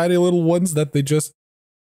teeny tiny little ones that they just...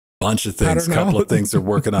 Bunch of things, couple of things they're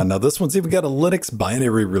working on. Now, this one's even got a Linux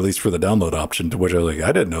binary release for the download option, to which I was like,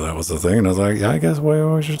 I didn't know that was a thing. And I was like, yeah, I guess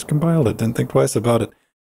we just compiled it. Didn't think twice about it.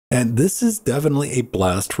 And this is definitely a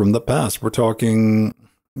blast from the past. We're talking,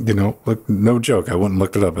 like, no joke. I went and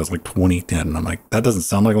looked it up. It was like 2010. And I'm like, that doesn't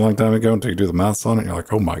sound like a long time ago until you do the maths on it. You're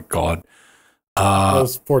like, oh my God. That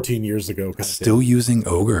was 14 years ago. Still using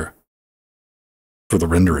Ogre for the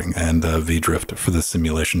rendering and VDrift for the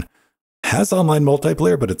simulation. Has online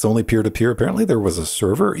multiplayer, but it's only peer-to-peer. Apparently there was a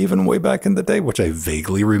server even way back in the day, which I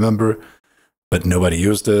vaguely remember, but nobody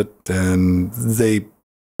used it. And they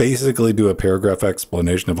basically do a paragraph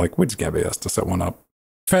explanation of like, we just can't be asked to set one up.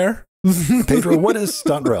 Fair. Pedro, what is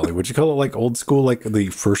Stunt Rally? Would you call it like old school, like the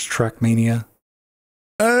first Trackmania?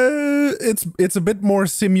 It's a bit more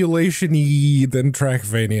simulation-y than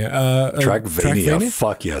Trackmania. Trackmania?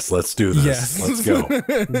 Fuck yes, let's do this. Yes. Let's go.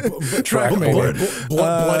 Trackmania.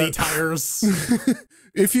 Bloody tires.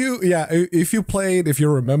 If you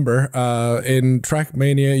remember, in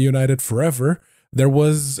Trackmania United Forever, there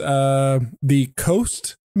was the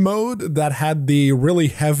Coast mode that had the really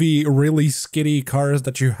heavy, really skiddy cars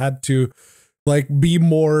that you had to like be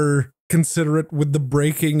more considerate with the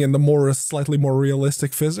braking and the slightly more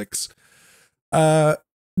realistic physics.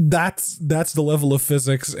 That's the level of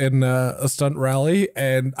physics in a Stunt Rally,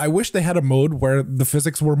 and I wish they had a mode where the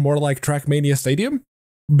physics were more like Trackmania Stadium,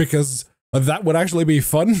 because that would actually be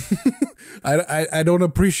fun. I don't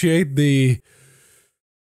appreciate the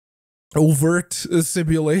overt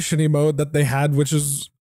simulation mode that they had, which is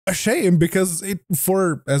a shame because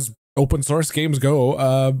for as open source games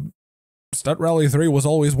go, Stunt Rally 3 was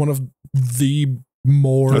always one of the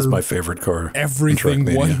more That's my favorite car.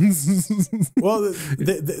 Everything ones. Well,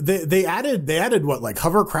 they added what, like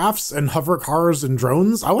hovercrafts and hover cars and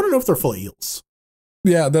drones. I want to know if they're full of eels.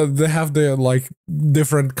 Yeah, they have the like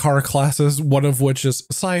different car classes. One of which is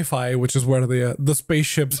sci-fi, which is where the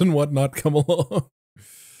spaceships and whatnot come along.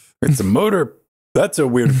 It's a motor. That's a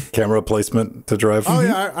weird camera placement to drive. Oh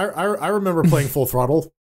yeah, I remember playing Full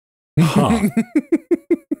Throttle. Huh.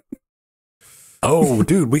 Oh,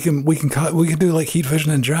 dude, we can do like Heat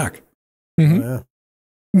Vision and Jack. Mm-hmm. Oh,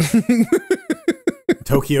 yeah.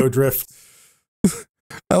 Tokyo Drift.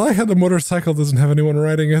 I like how the motorcycle doesn't have anyone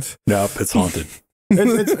riding it. Nope, it's haunted.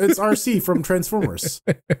 It's RC from Transformers.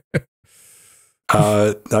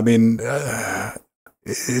 I mean,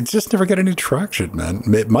 it just never got any traction, man.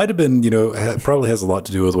 It might have been, it probably has a lot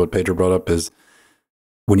to do with what Pedro brought up. Is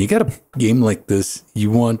when you get a game like this, you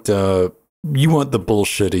want the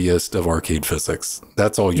bullshittiest of arcade physics.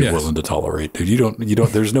 That's all you're willing to tolerate, dude.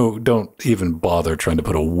 Don't even bother trying to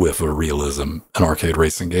put a whiff of realism in arcade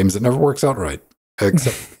racing games. It never works out right.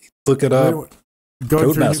 Except look at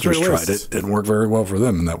Codemasters tried it. Didn't work very well for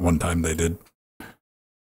them, and that one time they did.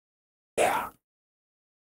 Yeah.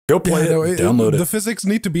 Go play it, download it. The physics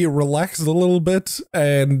need to be relaxed a little bit,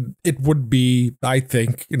 and it would be, I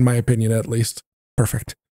think, in my opinion at least,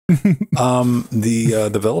 perfect. The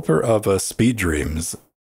developer of Speed Dreams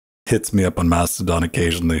hits me up on Mastodon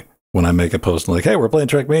occasionally when I make a post like, hey, we're playing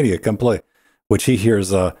Trackmania, come play. Which he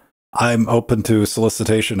hears, I'm open to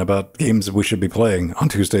solicitation about games we should be playing on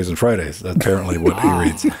Tuesdays and Fridays. That's apparently what he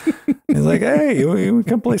reads. He's like, hey, we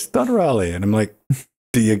can play Stunt Rally. And I'm like,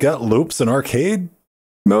 do you got loops in arcade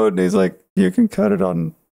mode? And he's like, you can cut it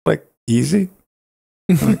on like easy.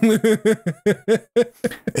 Like,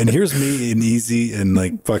 and here's me in easy and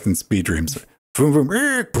like fucking Speed Dreams. Boom,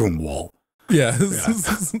 boom, boom, wall. Yeah.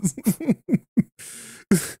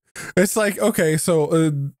 It's like, okay,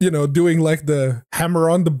 so, doing like the hammer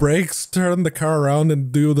on the brakes, turn the car around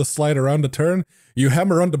and do the slide around the turn. You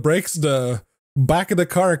hammer on the brakes, the back of the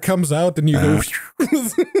car comes out and you go.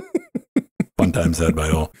 Fun times had by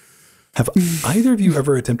all. Have either of you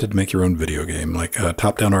ever attempted to make your own video game, like a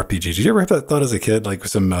top-down RPG? Did you ever have that thought as a kid, like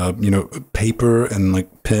some, paper and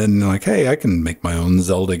like pen, like, hey, I can make my own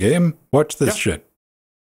Zelda game? Watch this shit.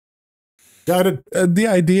 Got it. The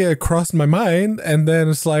idea crossed my mind, and then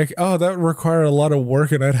it's like, oh, that would require a lot of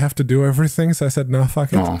work, and I'd have to do everything. So I said, no,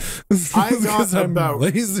 fuck it. Oh. I'm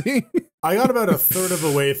lazy. I got about a third of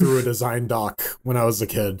the way through a design doc when I was a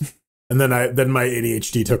kid, and then my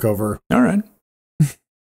ADHD took over. All right.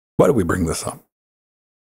 Why do we bring this up?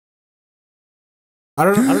 I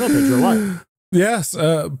don't know, Pedro, why? Yes,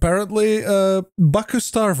 apparently, Baku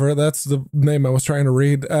Starver, that's the name I was trying to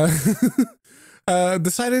read,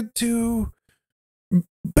 decided to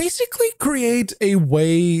basically create a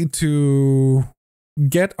way to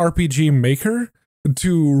get RPG Maker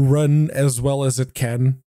to run as well as it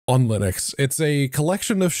can on Linux. It's a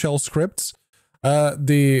collection of shell scripts,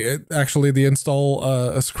 the install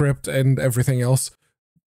a script and everything else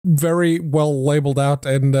very well labeled out,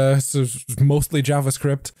 and it's mostly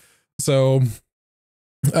JavaScript. So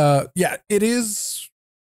it is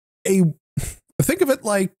think of it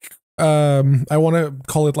like I want to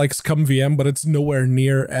call it like ScumVM, but it's nowhere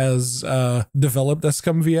near as developed as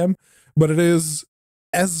ScumVM. But it is,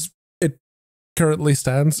 as it currently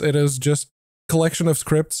stands, it is just collection of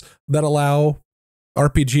scripts that allow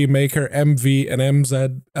RPG Maker, MV, and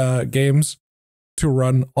MZ games to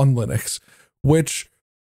run on Linux, which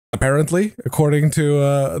apparently, according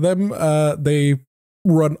to them, they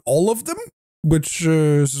run all of them, which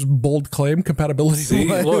is bold claim compatibility. See,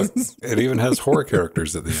 look, it even has horror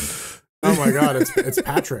characters at the end. Oh my god, it's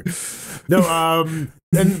Patrick. No,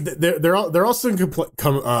 and they're also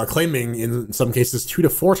claiming in some cases 2 to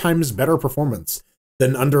 4 times better performance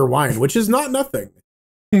than under Wine, which is not nothing.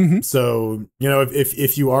 Mm-hmm. So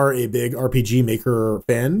if you are a big RPG Maker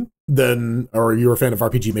fan, then, or you're a fan of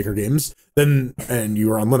RPG Maker games, then, and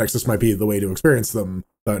you are on Linux, this might be the way to experience them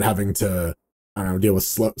without having to, I don't know, deal with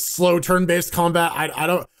slow turn-based combat. I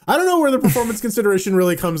don't know where the performance consideration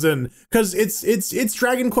really comes in, because it's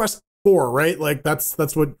Dragon Quest 4, right? Like that's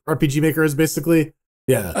what RPG Maker is basically.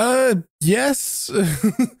 Yeah. Yes.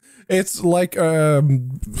 It's like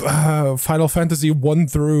Final Fantasy 1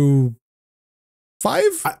 through 5,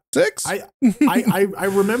 6. I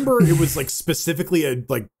remember it was like specifically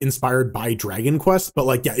like inspired by Dragon Quest, but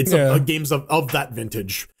like it's games of that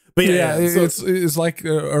vintage. But it's like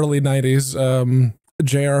early 90s.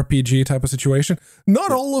 JRPG type of situation.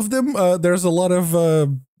 Not all of them. There's a lot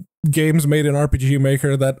of games made in RPG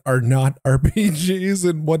Maker that are not RPGs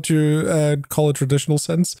in what you call a traditional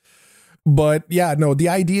sense. But yeah, no, the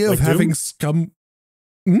idea Like of having Doom? scum...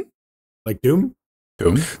 Like Doom?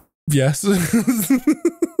 Doom? Yes. Doom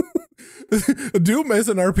is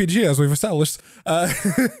an RPG, as we've established.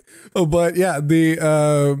 But yeah,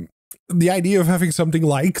 the idea of having something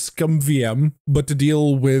like Scum VM, but to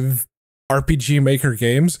deal with RPG Maker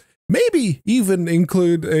games, maybe even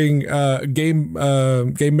including Game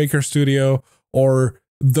Maker Studio or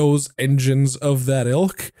those engines of that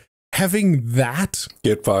ilk, having that...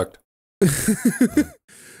 Get fucked.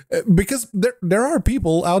 Because there are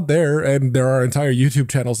people out there, and there are entire YouTube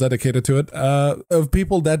channels dedicated to it, of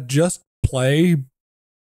people that just play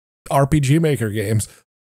RPG Maker games.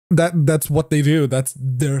 That's what they do. That's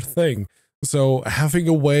their thing. So having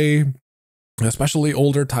a way, especially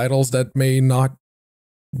older titles that may not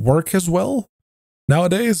work as well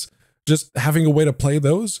nowadays, just having a way to play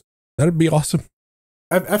those, that'd be awesome.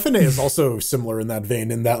 FNA is also similar in that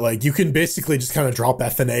vein, in that like you can basically just kind of drop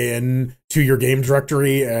FNA in to your game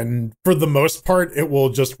directory, and for the most part, it will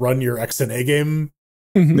just run your XNA game.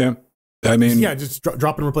 Yeah. I mean, Yeah, just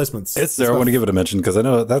drop in replacements. it's there. I want to give it a mention because I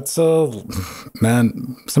know that's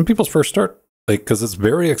man, some people's first start, like, because it's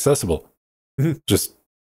very accessible. Mhm. Just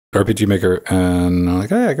RPG Maker, and I'm like,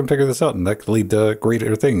 hey, I can figure this out, and that could lead to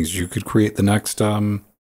greater things. You could create the next Lethal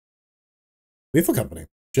Company.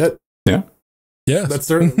 Shit. Yeah, That's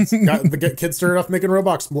the kids started off making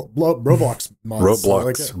Roblox mods.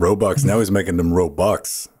 Robux. Now he's making them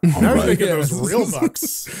Robux. Now he's Right. making Yeah. those real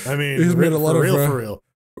bucks. I mean, He's made a lot for real.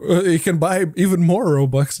 you can buy even more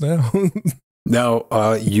Robux now. Now,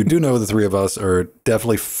 you do know the three of us are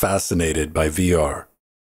definitely fascinated by VR.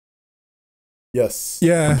 Yes.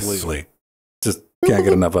 Yes. Completely. Just can't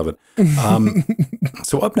get enough of it.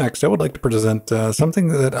 So up next, I would like to present something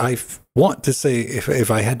that I want to say, if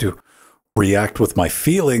I had to react with my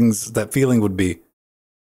feelings, that feeling would be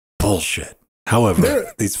bullshit.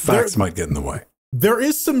 However, these facts might get in the way. There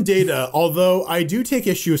is some data, although I do take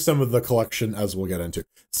issue with some of the collection, as we'll get into.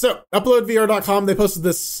 So, uploadvr.com, they posted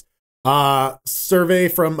this survey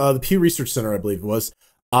from the Pew Research Center, I believe it was,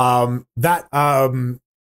 that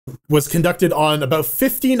was conducted on about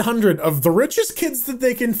 1,500 of the richest kids that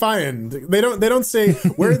they can find. They don't say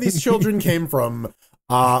where these children came from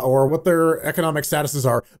or what their economic statuses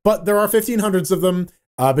are, but there are 1,500s of them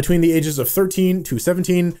between the ages of 13 to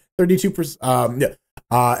 17, 32%.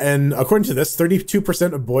 And according to this,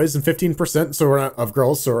 32% of boys and 15% of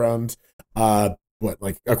girls, so around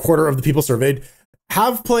like a quarter of the people surveyed,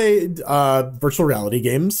 have played virtual reality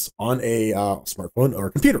games on a smartphone or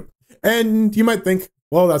computer. And you might think,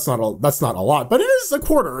 well, that's not a lot, but it is a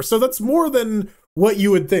quarter, so that's more than what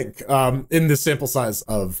you would think in this sample size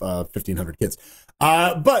of 1,500 kids.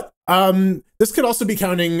 But this could also be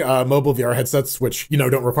counting mobile VR headsets, which,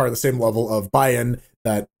 don't require the same level of buy-in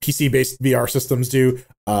that PC-based VR systems do.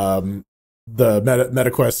 The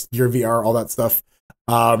MetaQuest, Gear VR, all that stuff.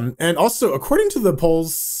 And also, according to the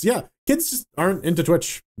polls, yeah, kids just aren't into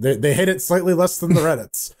Twitch. They hate it slightly less than the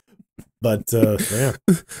Reddits. But yeah,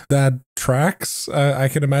 that tracks. I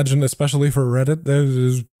can imagine, especially for Reddit,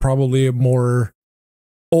 there's probably a more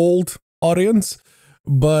old audience.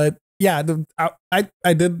 But yeah,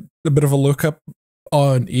 I did a bit of a lookup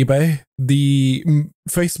on eBay. The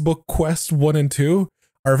Facebook Quest 1 and 2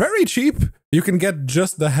 are very cheap. You can get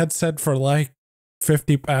just the headset for like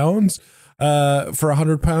 £50. For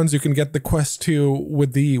 £100, you can get the Quest 2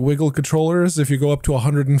 with the wiggle controllers. If you go up to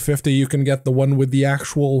 150, you can get the one with the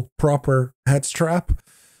actual proper head strap.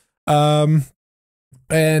 And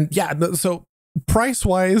yeah, so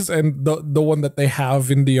price-wise, and the one that they have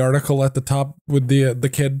in the article at the top with the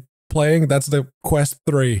kid playing, that's the Quest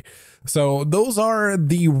 3. So those are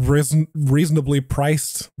the reasonably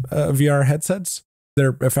priced VR headsets.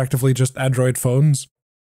 They're effectively just Android phones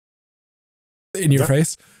in your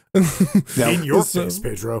face. In your face,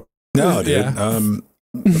 Pedro. No, dude. Yeah.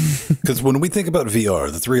 Because when we think about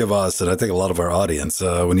VR, the three of us, and I think a lot of our audience,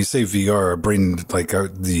 when you say VR, our brain,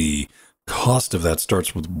 the cost of that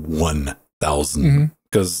starts with 1,000.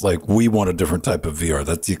 Because we want a different type of VR.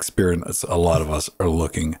 That's the experience a lot of us are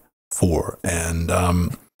looking for. And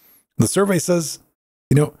the survey says,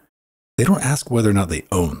 they don't ask whether or not they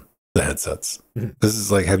own the headsets. This is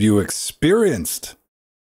have you experienced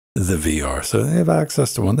the VR? So they have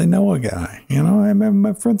access to one. They know a guy.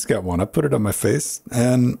 My friend's got one. I put it on my face.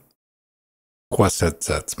 And Quest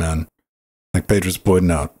headsets, man. Like Pedro's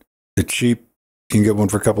pointing out, they're cheap. You can get one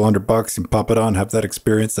for a couple $100. You can pop it on, have that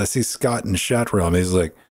experience. I see Scott in the chat realm. He's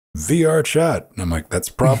like, VR chat. And I'm like, that's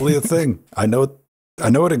probably a thing. I know I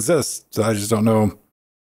know it exists. I just don't know,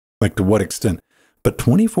 like, to what extent. But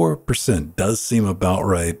 24% does seem about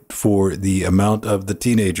right for the amount of the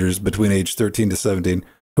teenagers between age 13 to 17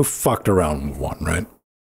 who fucked around with one, right?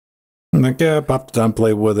 I'm like, yeah, pop it down,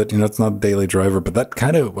 play with it. You know, it's not a daily driver, but that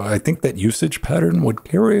kind of, I think that usage pattern would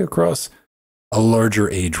carry across a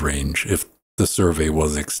larger age range if the survey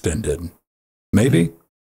was extended. Maybe?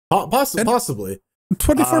 Possibly.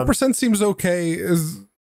 24% seems okay, is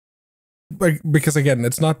like, because again,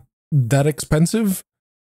 it's not that expensive.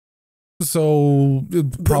 So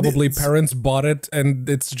probably parents bought it and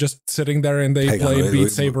it's just sitting there and they play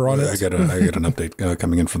Beat Saber on it. I got an update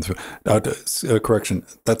coming in from the correction.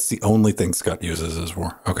 That's the only thing Scott uses is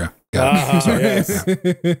for. Okay. Yes.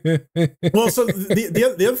 Well, so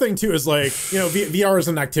the other thing too is, like, you know, VR is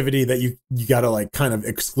an activity that you gotta, like, kind of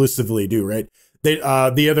exclusively do, right? The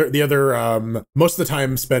other most of the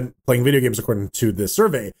time spent playing video games, according to this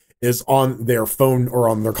survey, is on their phone or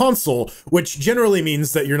on their console, which generally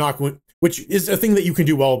means that you're not going, which is a thing that you can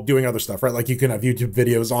do while doing other stuff, right? Like, you can have YouTube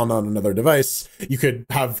videos on another device. You could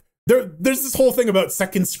have, there's this whole thing about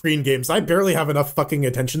second screen games. I barely have enough fucking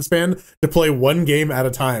attention span to play one game at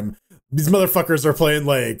a time. These motherfuckers are playing,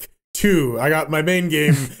 like, two. I got my main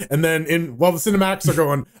game, and then while the cinematics are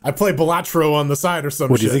going, I play Balatro on the side or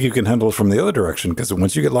something. What do you think you can handle from the other direction? Because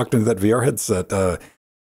once you get locked into that VR headset,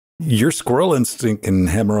 your squirrel instinct can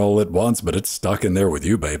hammer all at once, but it's stuck in there with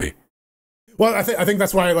you, baby. Well, I think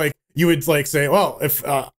that's why, like, you would, like, say, well, if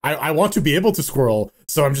I want to be able to squirrel,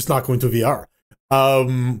 so I'm just not going to VR.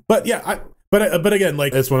 But yeah, but again,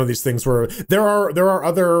 like, it's one of these things where there are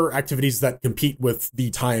other activities that compete with the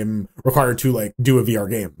time required to, like, do a VR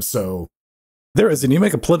game. So there is, and you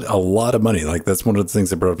make a lot of money. Like, that's one of the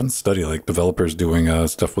things they brought up in the study, like developers doing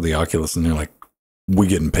stuff with the Oculus, and they're like, we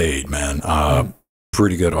getting paid, man.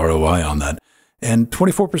 Pretty good ROI on that. And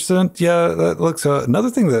 24%, yeah, that looks, another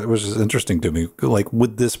thing that was interesting to me, like,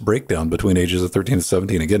 with this breakdown between ages of 13 to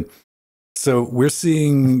 17 again. So we're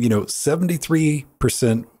seeing, you know,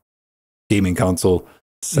 73% gaming console,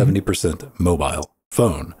 70% mobile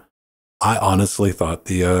phone. I honestly thought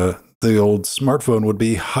the old smartphone would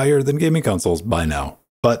be higher than gaming consoles by now,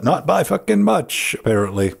 but not by fucking much,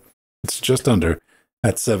 apparently. It's just under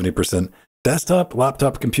at 70%. Desktop,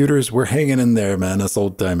 laptop computers, we're hanging in there, man. Us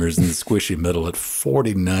old timers in the squishy middle at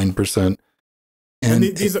 49%. And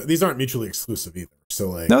these aren't mutually exclusive either. So,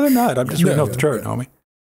 like, no, they're not. I'm just reading off the chart, homie.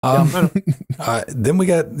 Then we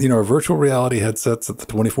got, you know, our virtual reality headsets at the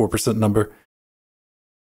 24% number.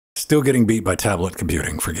 Still getting beat by tablet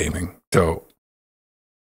computing for gaming. So,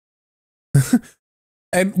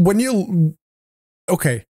 and when you,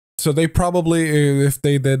 okay, so they probably, if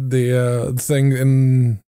they did the thing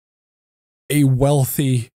in a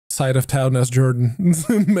wealthy side of town, as Jordan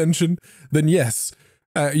mentioned, then yes,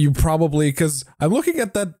 you probably, because I'm looking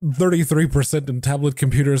at that 33% in tablet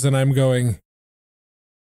computers and I'm going,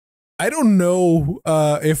 I don't know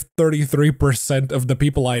if 33% of the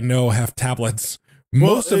people I know have tablets.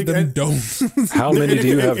 Most of them don't. How many do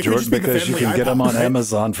you have, Jordan? Because you can get them on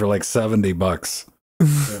Amazon for like $70.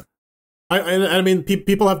 Yeah. I mean,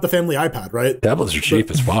 people have the family iPad, right? Tablets are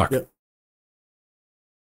cheap as fuck. Yeah.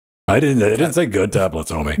 I didn't say good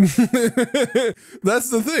tablets, homie. That's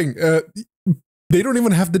the thing. They don't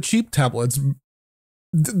even have the cheap tablets.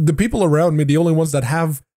 The people around me, the only ones that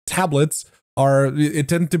have tablets it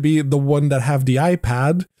tend to be the one that have the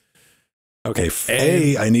iPad. Okay,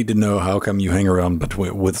 I need to know how come you hang around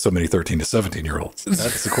with so many 13 to 17-year-olds.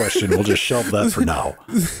 That's the question. We'll just shelve that for now.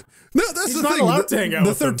 No, that's the thing.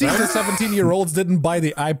 The 13 to 17-year-olds didn't buy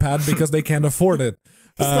the iPad because they can't afford it.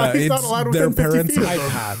 He's not allowed their parents'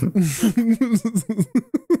 iPad.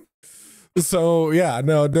 So yeah,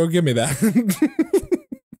 no, don't give me that.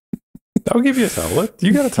 I'll give you a tablet.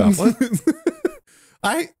 You got a tablet.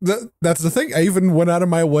 That's the thing. I even went out of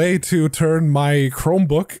my way to turn my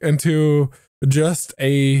Chromebook into just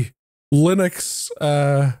a Linux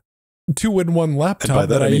 2-in-1 laptop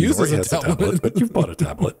that I use as a tablet. But you've bought a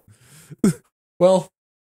tablet. Well,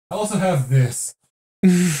 I also have this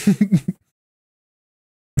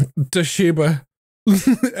Toshiba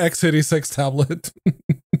X86 tablet.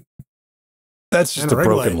 That's just a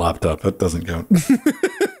broken laptop. That doesn't count.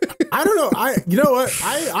 I don't know. You know what?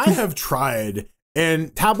 I have tried,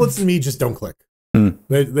 and tablets and me just don't click.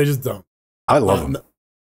 They just don't. I love them.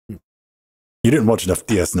 You didn't watch enough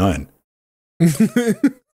DS9.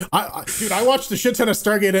 Dude, I watched a shit ton of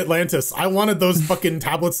Stargate Atlantis. I wanted those fucking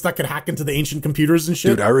tablets that could hack into the ancient computers and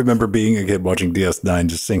shit. Dude, I remember being a kid watching DS9,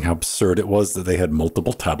 just seeing how absurd it was that they had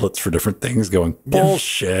multiple tablets for different things, going,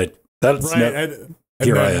 bullshit. That's right. And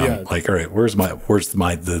here then, I am, like, all right, where's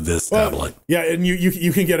this tablet? Yeah, and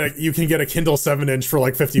you can get a Kindle 7-inch for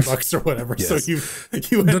like $50 or whatever. Yes. So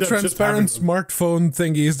you end The up transparent just having them. smartphone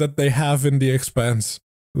thingies that they have in the Expanse.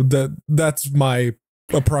 That's my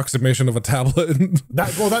approximation of a tablet.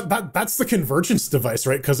 That's the convergence device,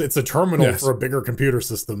 right? Because it's a terminal for a bigger computer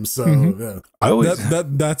system. So yeah. I always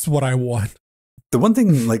that's what I want. the one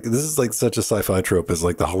thing, like, this is like such a sci-fi trope, is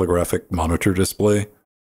like the holographic monitor display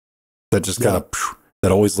that just kind of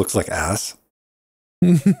that always looks like ass.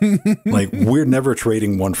 Like, we're never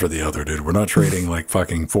trading one for the other, dude. We're not trading like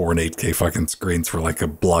fucking 4 and 8K fucking screens for like a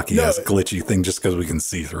blocky ass glitchy thing just because we can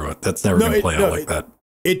see through it. That's never gonna play out like that.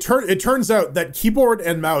 It turns out that keyboard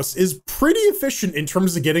and mouse is pretty efficient in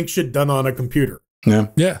terms of getting shit done on a computer. Yeah.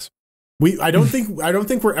 Yes. I don't think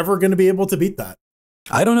we're ever going to be able to beat that.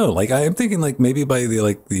 I don't know. Like, I'm thinking like maybe by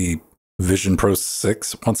the Vision Pro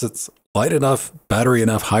 6, once it's light enough, battery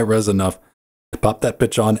enough, high res enough to pop that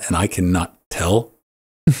bitch on, and I cannot tell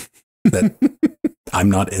that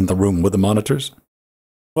I'm not in the room with the monitors.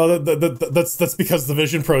 Well, that's because the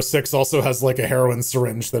Vision Pro 6 also has like a heroin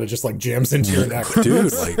syringe that it just like jams into your neck.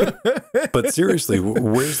 Dude, like, but seriously,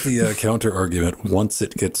 where's the counter argument once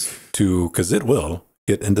it gets to, because it will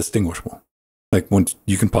get indistinguishable. Like, once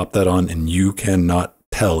you can pop that on and you cannot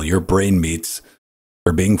tell, your brain meats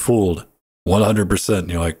are being fooled 100%. And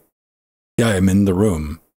you're like, yeah, I'm in the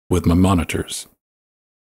room with my monitors.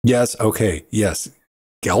 Yes, okay, yes.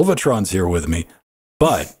 Galvatron's here with me,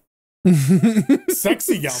 but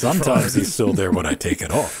Sexy Galvatron. sometimes he's still there when I take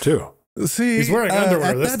it off, too. See, He's wearing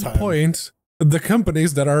underwear at this that time. point, the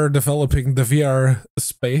companies that are developing the VR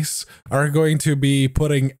space are going to be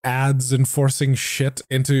putting ads and forcing shit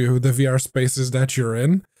into the VR spaces that you're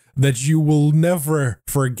in, that you will never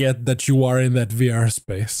forget that you are in that VR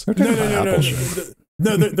space.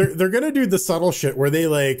 No, they're gonna do the subtle shit where they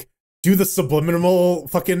like do the subliminal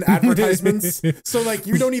fucking advertisements. So like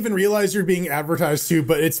you don't even realize you're being advertised to,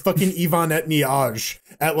 but it's fucking Yvonne Niage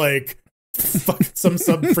at like some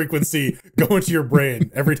sub frequency go into your brain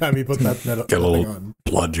every time you put that Get a little on.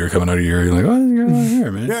 blood coming out of your ear. You're like, what's going on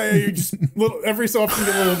here, man? Yeah, you just every so often you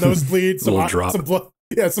get a little nosebleed, Little drop. some blood.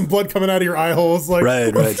 Yeah, some blood coming out of your eye holes. Like,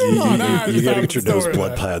 Right. what's going on? You gotta get your nose Don't worry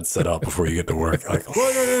blood about it. pad set up before you get to work. Like,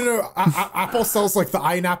 Well, no. Apple sells like the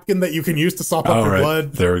eye napkin that you can use to sop up all your right,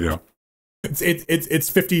 blood. there we go. It's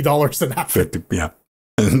 $50 a napkin. 50, yeah.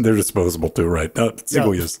 And they're disposable too, right? No,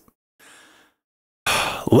 single use.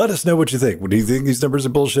 Let us know what you think. Do you think these numbers are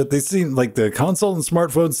bullshit? They seem like the console and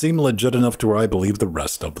smartphones seem legit enough to where I believe the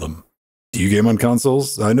rest of them. Do you game on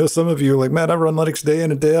consoles? I know some of you are like, man, I run Linux day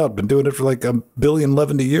in and day out. Been doing it for like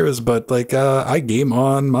 1,011 years, but like I game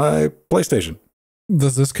on my PlayStation.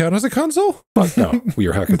 Does this count as a console? Fuck no.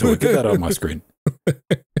 You're hacking to it. Get that out of my screen.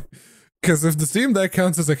 Because if the Steam Deck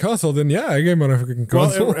counts as a console, then yeah, I game on a fucking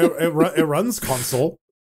console. Well, it runs console.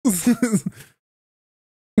 I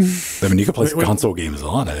mean, you can play some console games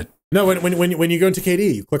on it. No, when you go into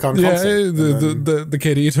KDE, you click on Yeah, console. the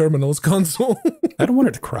KDE terminal's console. I don't want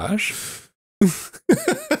it to crash.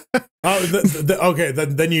 Okay,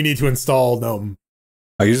 then you need to install GNOME.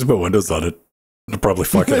 I can just put Windows on it. It'll probably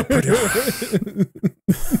fuck it up pretty hard.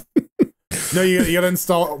 No, you gotta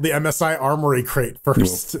install the MSI Armory crate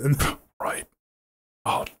first. Right.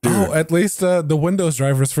 Oh, dude. Oh, at least the Windows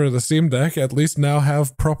drivers for the Steam Deck at least now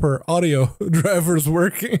have proper audio drivers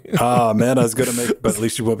working. Ah, man, I was going to make, but at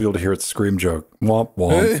least you won't be able to hear its scream joke. Womp,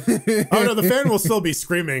 womp. Oh no, the fan will still be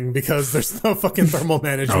screaming because there's no fucking thermal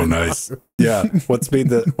management. Oh, nice. Yeah. What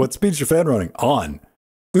speed's your fan running? On.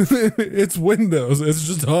 It's Windows. It's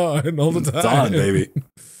just on all the time. It's on, baby.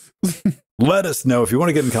 Let us know if you want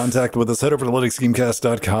to get in contact with us. Head over to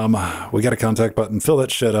linuxgamecast.com. We got a contact button. Fill that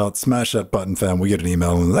shit out. Smash that button, fam. We get an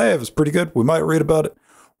email and hey, it was pretty good. We might read about it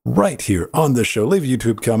right here on this show. Leave a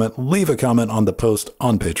YouTube comment. Leave a comment on the post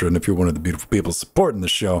on Patreon if you're one of the beautiful people supporting the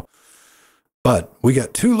show. But we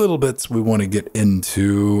got two little bits we want to get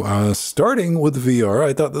into, starting with VR.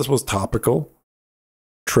 I thought this was topical,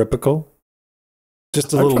 tripical.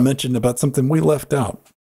 Just a little mention about something we left out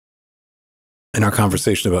in our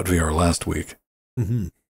conversation about VR last week,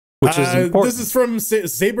 which is important. This is from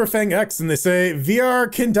Saberfang X, and they say VR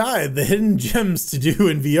can die. The hidden gems to do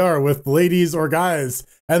in VR with ladies or guys,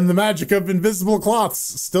 and the magic of invisible cloths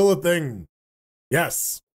still a thing.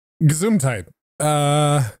 Yes, Zoom type.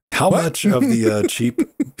 How much of the cheap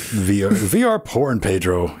VR porn,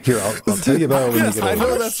 Pedro? Here, I'll tell you about it when you get I over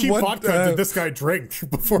know it. that's cheap what, vodka did this guy drink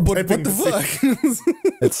before What typing the fuck?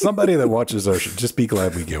 It's somebody that watches our show. Just be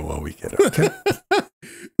glad we get what we get. Okay?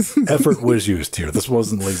 Effort was used here. This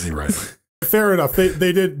wasn't lazy writing. Fair enough.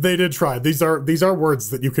 They did try. These are words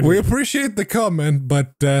that you can. We appreciate the comment,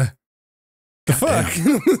 but The fuck?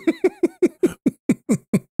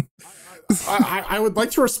 I would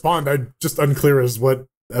like to respond. I'm just unclear as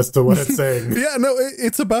to what it's saying. Yeah, no,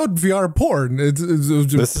 it's about VR porn. It's This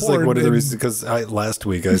is like porn one of the in- reasons, because last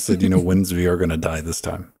week I said, when's VR going to die this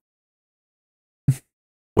time?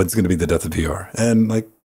 When's going to be the death of VR? And like,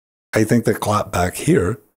 I think the clap back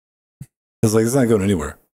here is like, it's not going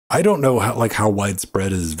anywhere. I don't know how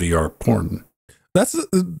widespread is VR porn. That's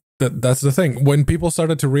the thing. When people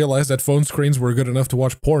started to realize that phone screens were good enough to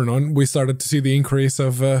watch porn on, we started to see the increase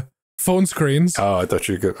of phone screens. Oh, I thought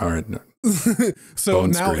you could. All right. No. So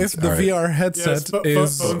Phone now screens, if the all right. VR headset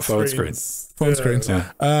is phone screens. phone screens.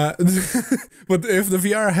 Yeah. But if the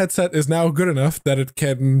VR headset is now good enough that it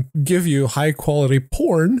can give you high quality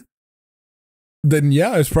porn, then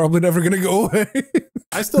yeah, it's probably never gonna go away.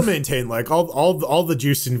 I still maintain like all the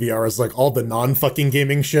juice in VR is like all the non-fucking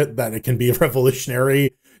gaming shit that it can be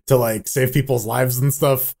revolutionary to like save people's lives and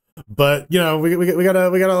stuff. But we gotta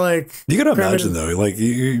like, you gotta imagine though, like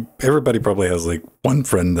everybody probably has like one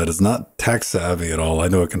friend that is not tech savvy at all. I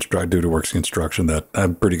know a dude who works construction that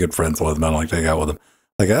I'm pretty good friends with him. I don't like to hang out with him.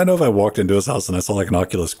 Like I know if I walked into his house and I saw like an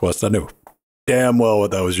Oculus Quest, I knew damn well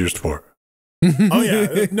what that was used for. Oh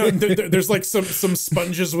yeah, no, there's like some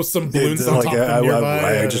sponges with some balloons on like, top of them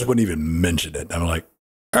nearby. I just wouldn't even mention it. I'm like,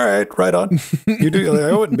 all right, right on. You do. Like,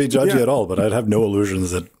 I wouldn't be judgy at all, but I'd have no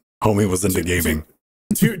illusions that homie was into gaming.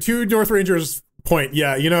 To North Ranger's point,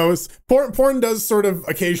 yeah, porn does sort of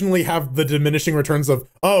occasionally have the diminishing returns of,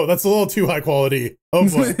 oh, that's a little too high quality. Oh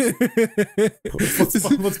boy.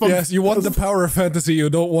 Yes, you want the power of fantasy, you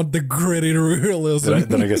don't want the gritty realism.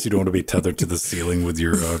 Then I guess you don't want to be tethered to the ceiling with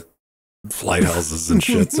your flight houses and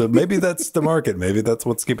shit. So maybe that's the market. Maybe that's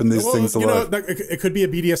what's keeping these things alive. It could be a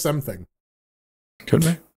BDSM thing. Could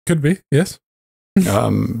be. Could be, yes.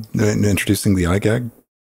 Introducing the iGag.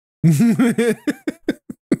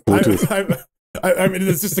 I mean,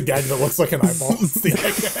 it's just a gag that looks like an eyeball. It's the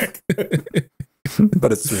iGag.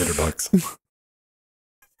 But it's $300.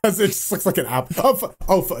 It just looks like an apple.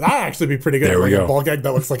 That'd actually be pretty good. There we go. A ball gag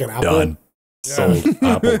that looks like an apple. Done. Yeah. Sold.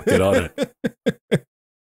 Apple. Get on it.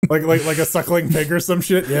 like a suckling pig or some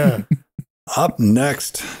shit. Yeah. Up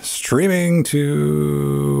next, streaming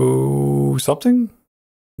to something?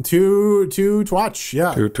 To Twitch.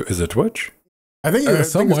 Yeah. Is it Twitch? I think you're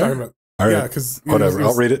talking about. All right. Yeah, because whatever.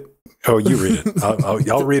 I'll read it. Oh, you read it.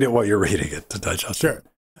 I'll read it while you're reading it to digest. Sure.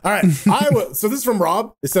 All right. So this is from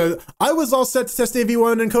Rob. It says, I was all set to test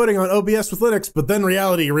AV1 encoding on OBS with Linux, but then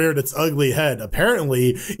reality reared its ugly head.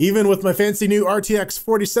 Apparently, even with my fancy new RTX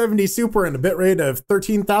 4070 Super and a bitrate of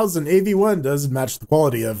 13,000, AV1 doesn't match the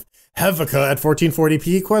quality of HEVC at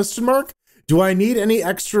 1440p ? Do I need any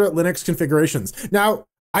extra Linux configurations? Now,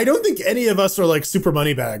 I don't think any of us are like super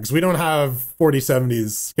money bags. We don't have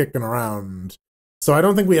 4070s kicking around. So I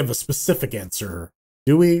don't think we have a specific answer.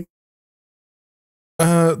 Do we?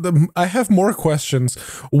 I have more questions.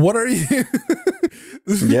 What are you?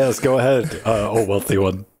 Yes, go ahead. Wealthy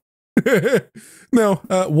one. No.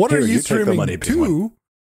 What Here, are you take the streaming money, to?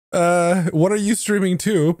 What are you streaming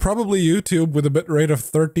to? Probably YouTube with a bitrate of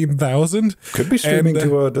 13,000. Could be streaming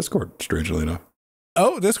to Discord, strangely enough.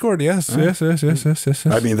 Oh, Discord, yes. Yes.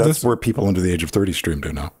 I mean, that's where people under the age of 30 stream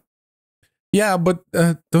to now. Yeah, but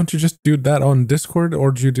don't you just do that on Discord,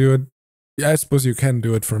 or do you do it? Yeah, I suppose you can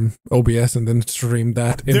do it from OBS and then stream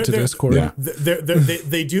that into Discord. Yeah.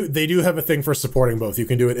 They do have a thing for supporting both. You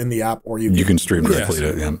can do it in the app, or you can stream directly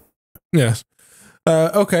to him. Yes.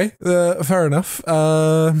 Okay. Fair enough.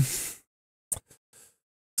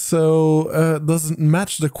 So doesn't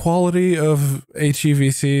match the quality of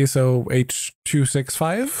HEVC, so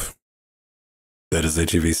H.265. That is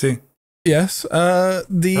HEVC. Yes.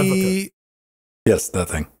 Yes, that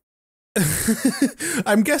thing.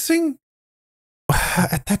 I'm guessing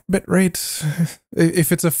at that bit rate,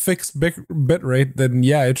 if it's a fixed bit rate, then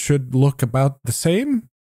yeah, it should look about the same.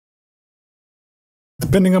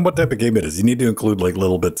 Depending on what type of game it is, you need to include like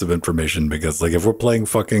little bits of information, because like if we're playing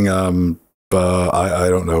fucking I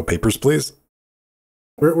don't know, Papers, Please.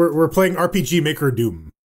 We're playing RPG Maker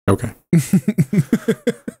Doom. Okay.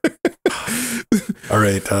 All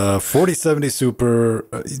right, 4070 Super.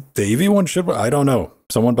 The EV one should. I don't know.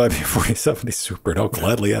 Someone buy me 4070 Super, and I'll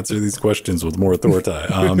gladly answer these questions with more authority.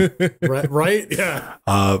 Right? Yeah.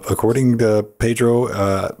 According to Pedro,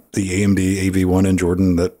 the AMD AV1 in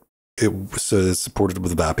Jordan, that it was supported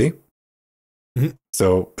with VAPI. Mm-hmm.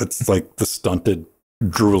 So it's like the stunted,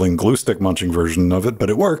 drooling glue stick munching version of it, but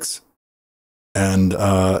it works. And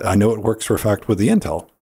I know it works for a fact with the Intel,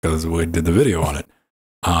 because we did the video on it.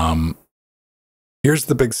 Here's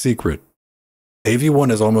the big secret.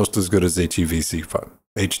 AV1 is almost as good as HEVC 5,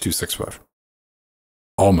 H.265.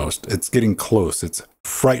 Almost. It's getting close. It's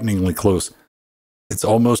frighteningly close. It's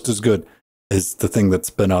almost as good as the thing that's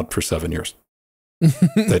been out for 7 years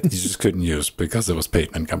that you just couldn't use because it was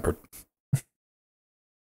patent encumbered.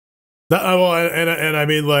 Well, and I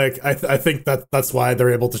mean, like, I think that's why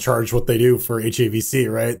they're able to charge what they do for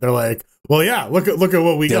HEVC, right? They're like, well, yeah, look at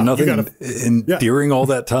what we got. Nothing, during all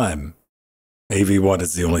that time, AV1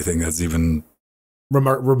 is the only thing that's even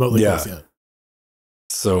remotely close yet.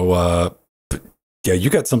 So, yeah, you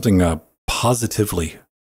got something positively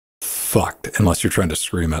fucked, unless you're trying to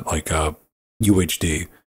scream at like UHD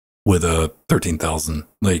with a 13,000.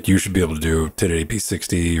 Like, you should be able to do 1080p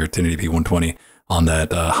 60 or 1080p 120 on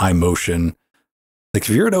that high motion. Like, if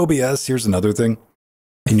you're at OBS, here's another thing,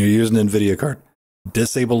 and you're using an NVIDIA card,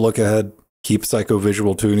 disable look ahead, keep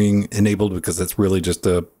psychovisual tuning enabled, because that's really just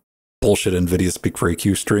a bullshit NVIDIA speak for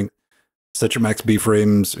EQ string. Set your max B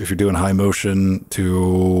frames if you're doing high motion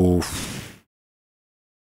to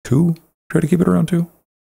 2. Try to keep it around 2,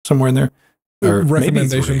 somewhere in there. Or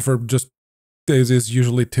recommendation for just is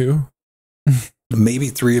usually 2. Maybe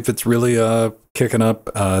 3 if it's really kicking up.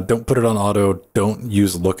 Don't put it on auto. Don't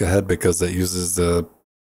use look ahead, because that uses the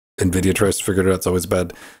NVIDIA tries to figure it out. It's always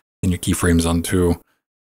bad. And your keyframes on 2.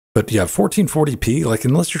 But yeah, 1440p, like,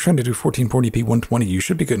 unless you're trying to do 1440p 120, you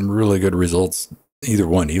should be getting really good results. Either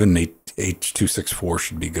one, even H.264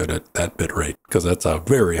 should be good at that bit rate, because that's a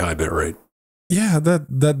very high bit rate. Yeah,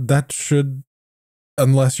 that should,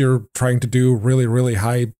 unless you're trying to do really, really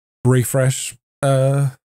high refresh.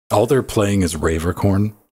 All they're playing is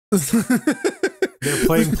Ravercorn. They're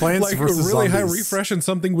playing Plants like vs. a really Zombies. high refresh and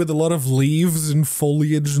something with a lot of leaves and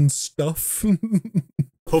foliage and stuff.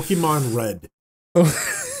 Pokemon Red.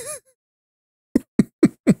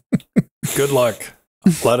 Good luck.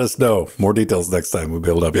 Let us know. More details next time. We'll be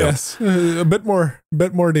able to help you. Yes, a bit more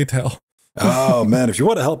detail. Oh, man. If you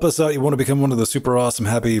want to help us out, you want to become one of the super awesome,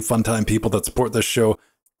 happy, fun time people that support this show,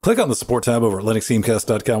 click on the support tab over at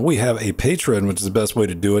linuxgamecast.com. We have a Patreon, which is the best way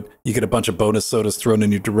to do it. You get a bunch of bonus sodas thrown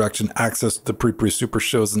in your direction, access to the pre super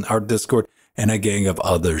shows in our Discord, and a gang of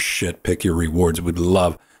other shit. Pick your rewards. We'd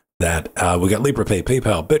love that. We got LibrePay,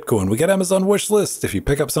 PayPal, Bitcoin. We got Amazon wish list. If you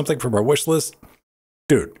pick up something from our wish list,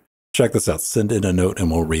 dude, check this out. Send in a note and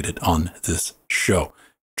we'll read it on this show.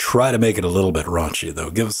 Try to make it a little bit raunchy, though.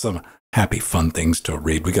 Give us some happy, fun things to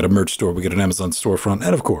read. We got a merch store. We got an Amazon storefront.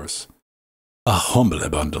 And, of course, a Humble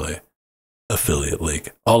Bundle affiliate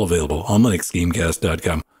link. All available on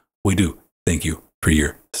linuxgamecast.com. We do thank you for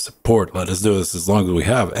your support. Let us do this as long as we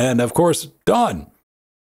have. And, of course, Don.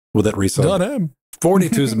 Will that resub? Don M.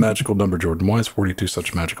 42 is a magical number, Jordan. Why is 42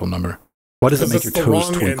 such a magical number? Why does it make your toes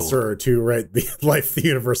twinkle? Answer to, right, the life, the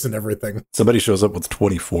universe, and everything. Somebody shows up with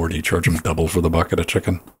 24. Do you charge them double for the bucket of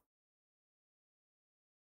chicken?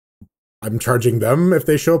 I'm charging them if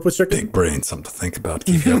they show up with chicken. Big brain, something to think about.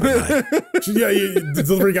 Keep you up at night. Yeah, the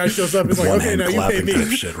delivery guy shows up. He's like, okay, now you pay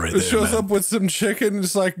me. Shit right there, shows up with some chicken.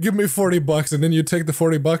 It's like, give me $40, and then you take the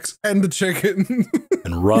 $40 and the chicken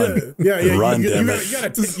and run. Yeah. And run, damn you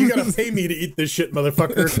it. You gotta pay me to eat this shit,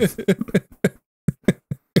 motherfucker.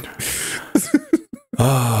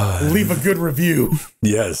 Leave a good review.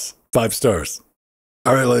 Yes, 5 stars.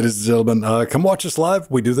 All right, ladies and gentlemen, come watch us live.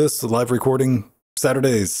 We do this live recording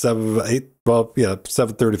Saturdays,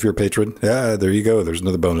 7:30 if you're a patron. Yeah, there you go. There's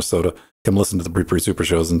another bonus soda. Come listen to the pre super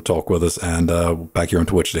shows and talk with us. And back here on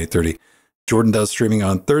Twitch at 8:30. Jordan does streaming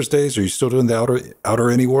on Thursdays. Are you still doing the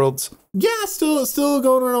outer any worlds? Yeah, still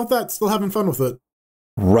going around with that. Still having fun with it.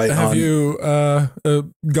 Right. Have you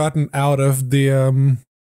gotten out of the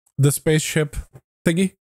spaceship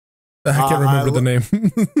thingy? I can't remember the name.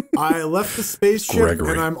 I left the spaceship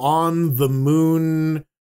and I'm on the moon.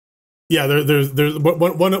 Yeah, there's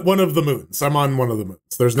one of the moons. I'm on one of the moons.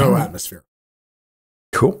 There's no atmosphere.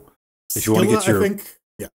 Cool. If you want to get your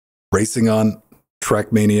racing on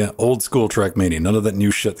Trackmania, old school Trackmania, none of that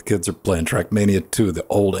new shit the kids are playing. Trackmania 2, the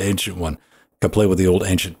old ancient one. Come play with the old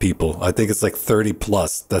ancient people. I think it's like 30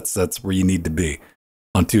 plus. That's where you need to be.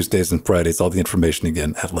 On Tuesdays and Fridays, all the information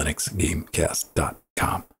again at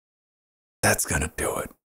linuxgamecast.com. That's going to do it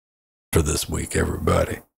for this week,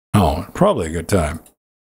 everybody. Oh, probably a good time.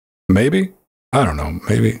 Maybe? I don't know.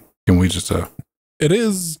 Maybe. Can we just... It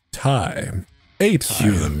is time.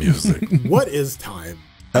 Cue the music. What is time?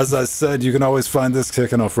 As I said, you can always find this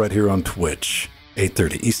kicking off right here on Twitch.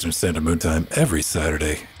 8:30 Eastern Standard Moon Time every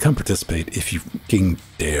Saturday. Come participate if you fucking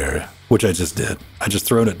dare. Which I just did. I just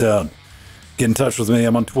thrown it down. Get in touch with me.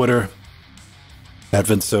 I'm on Twitter. At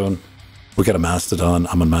Vinzone. We got a Mastodon.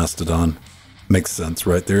 I'm on Mastodon. Makes sense,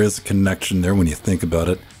 right? There is a connection there when you think about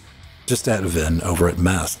it. Just at Vin over at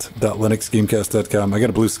mast.linuxgamecast.com. I got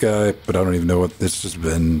a Blue Sky, but I don't even know what. It's just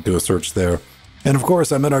Vin. Do a search there. And of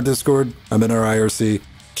course, I'm in our Discord. I'm in our IRC,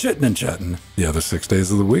 chitting and chatting the other 6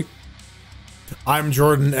 days of the week. I'm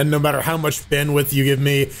Jordan, and no matter how much bandwidth you give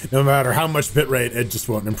me, no matter how much bitrate, it just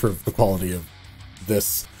won't improve the quality of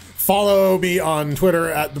this. Follow me on Twitter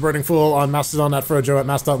at The Burning Fool, on Mastodon at Frojo, at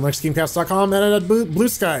mastodon.linuxgamecast.com, and at Blue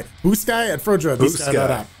Sky at Frojo at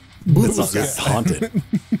bluesky.app. It's haunted.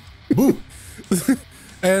 Boo.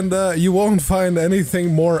 And you won't find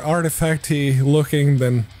anything more artifacty looking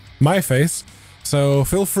than my face. So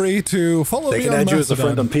feel free to follow me on Mastodon. They can add you as a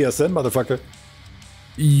friend on PSN, motherfucker.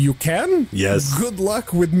 You can? Yes. Good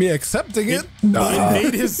luck with me accepting it.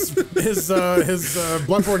 Invade his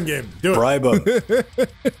Bloodborne game. Do it. Bribe him.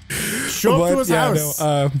 Show up to his house.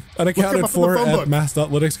 No, unaccounted for at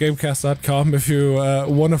mass.linuxgamecast.com if you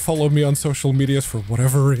want to follow me on social medias for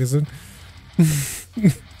whatever reason.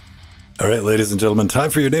 All right, ladies and gentlemen, time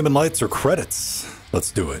for your name and lights or credits.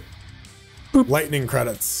 Let's do it. Lightning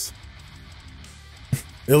credits.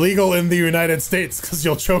 Illegal in the United States because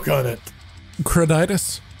you'll choke on it.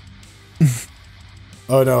 Creditis.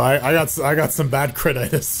 Oh no, I got some bad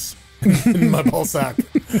creditis in my ball sack.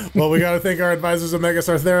 Well, we got to thank our advisors, Omega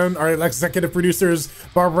Sartheron, our executive producers,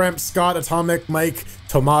 Barb Ramp, Scott, Atomic, Mike,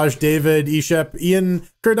 Tomaj, David, Eshep, Ian,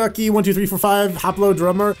 Kurducky, 12345, Haplo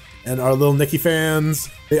Drummer, and our little Nicky fans.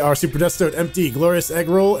 They are Super Destote, Empty, Glorious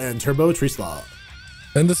Eggroll, and Turbo Treeslaw.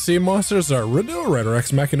 And the sea monsters are Riddle,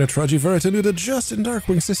 Redorex, Machina, Trudgy, Veritanuda, Justin,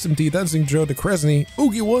 Darkwing, System D, Dancing Joe, DeCresney,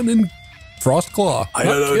 Oogie1, and Frostclaw. I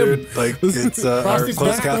don't know, dude. Like, it's our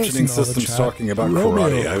closed captioning system's talking about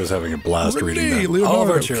karate. I was having a blast reading that. Leonardo, All of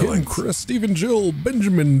our Kim, cheerleaders. Chris, Stephen, Jill,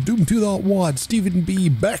 Benjamin, Doom 2.wad, Stephen B,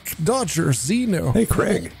 Beck, Dodger, Zeno. Hey,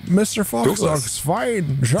 Craig. Mr. Foxdogs, Fine,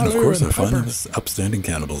 And of course, our fine upstanding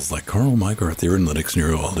cannibals like Carl, Mike, Arthur, and Linux,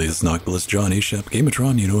 Nero, Aldius, Noctilus, John, Eshep,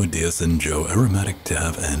 Gamatron, Uno, Diaz, and Joe, Aromatic,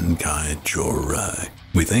 Tav, and Kai Jorai.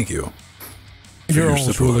 We thank you. You're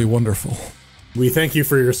all truly wonderful. We thank you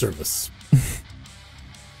for your service.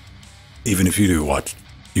 Even if you do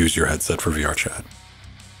use your headset for VR chat.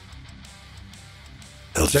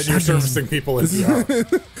 Then you're servicing people in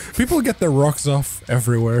VR. People get their rocks off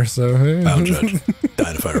everywhere, so... I'll judge.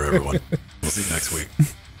 Dynafire, everyone. We'll see you next week.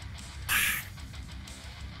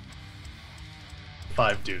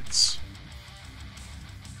 5 dudes.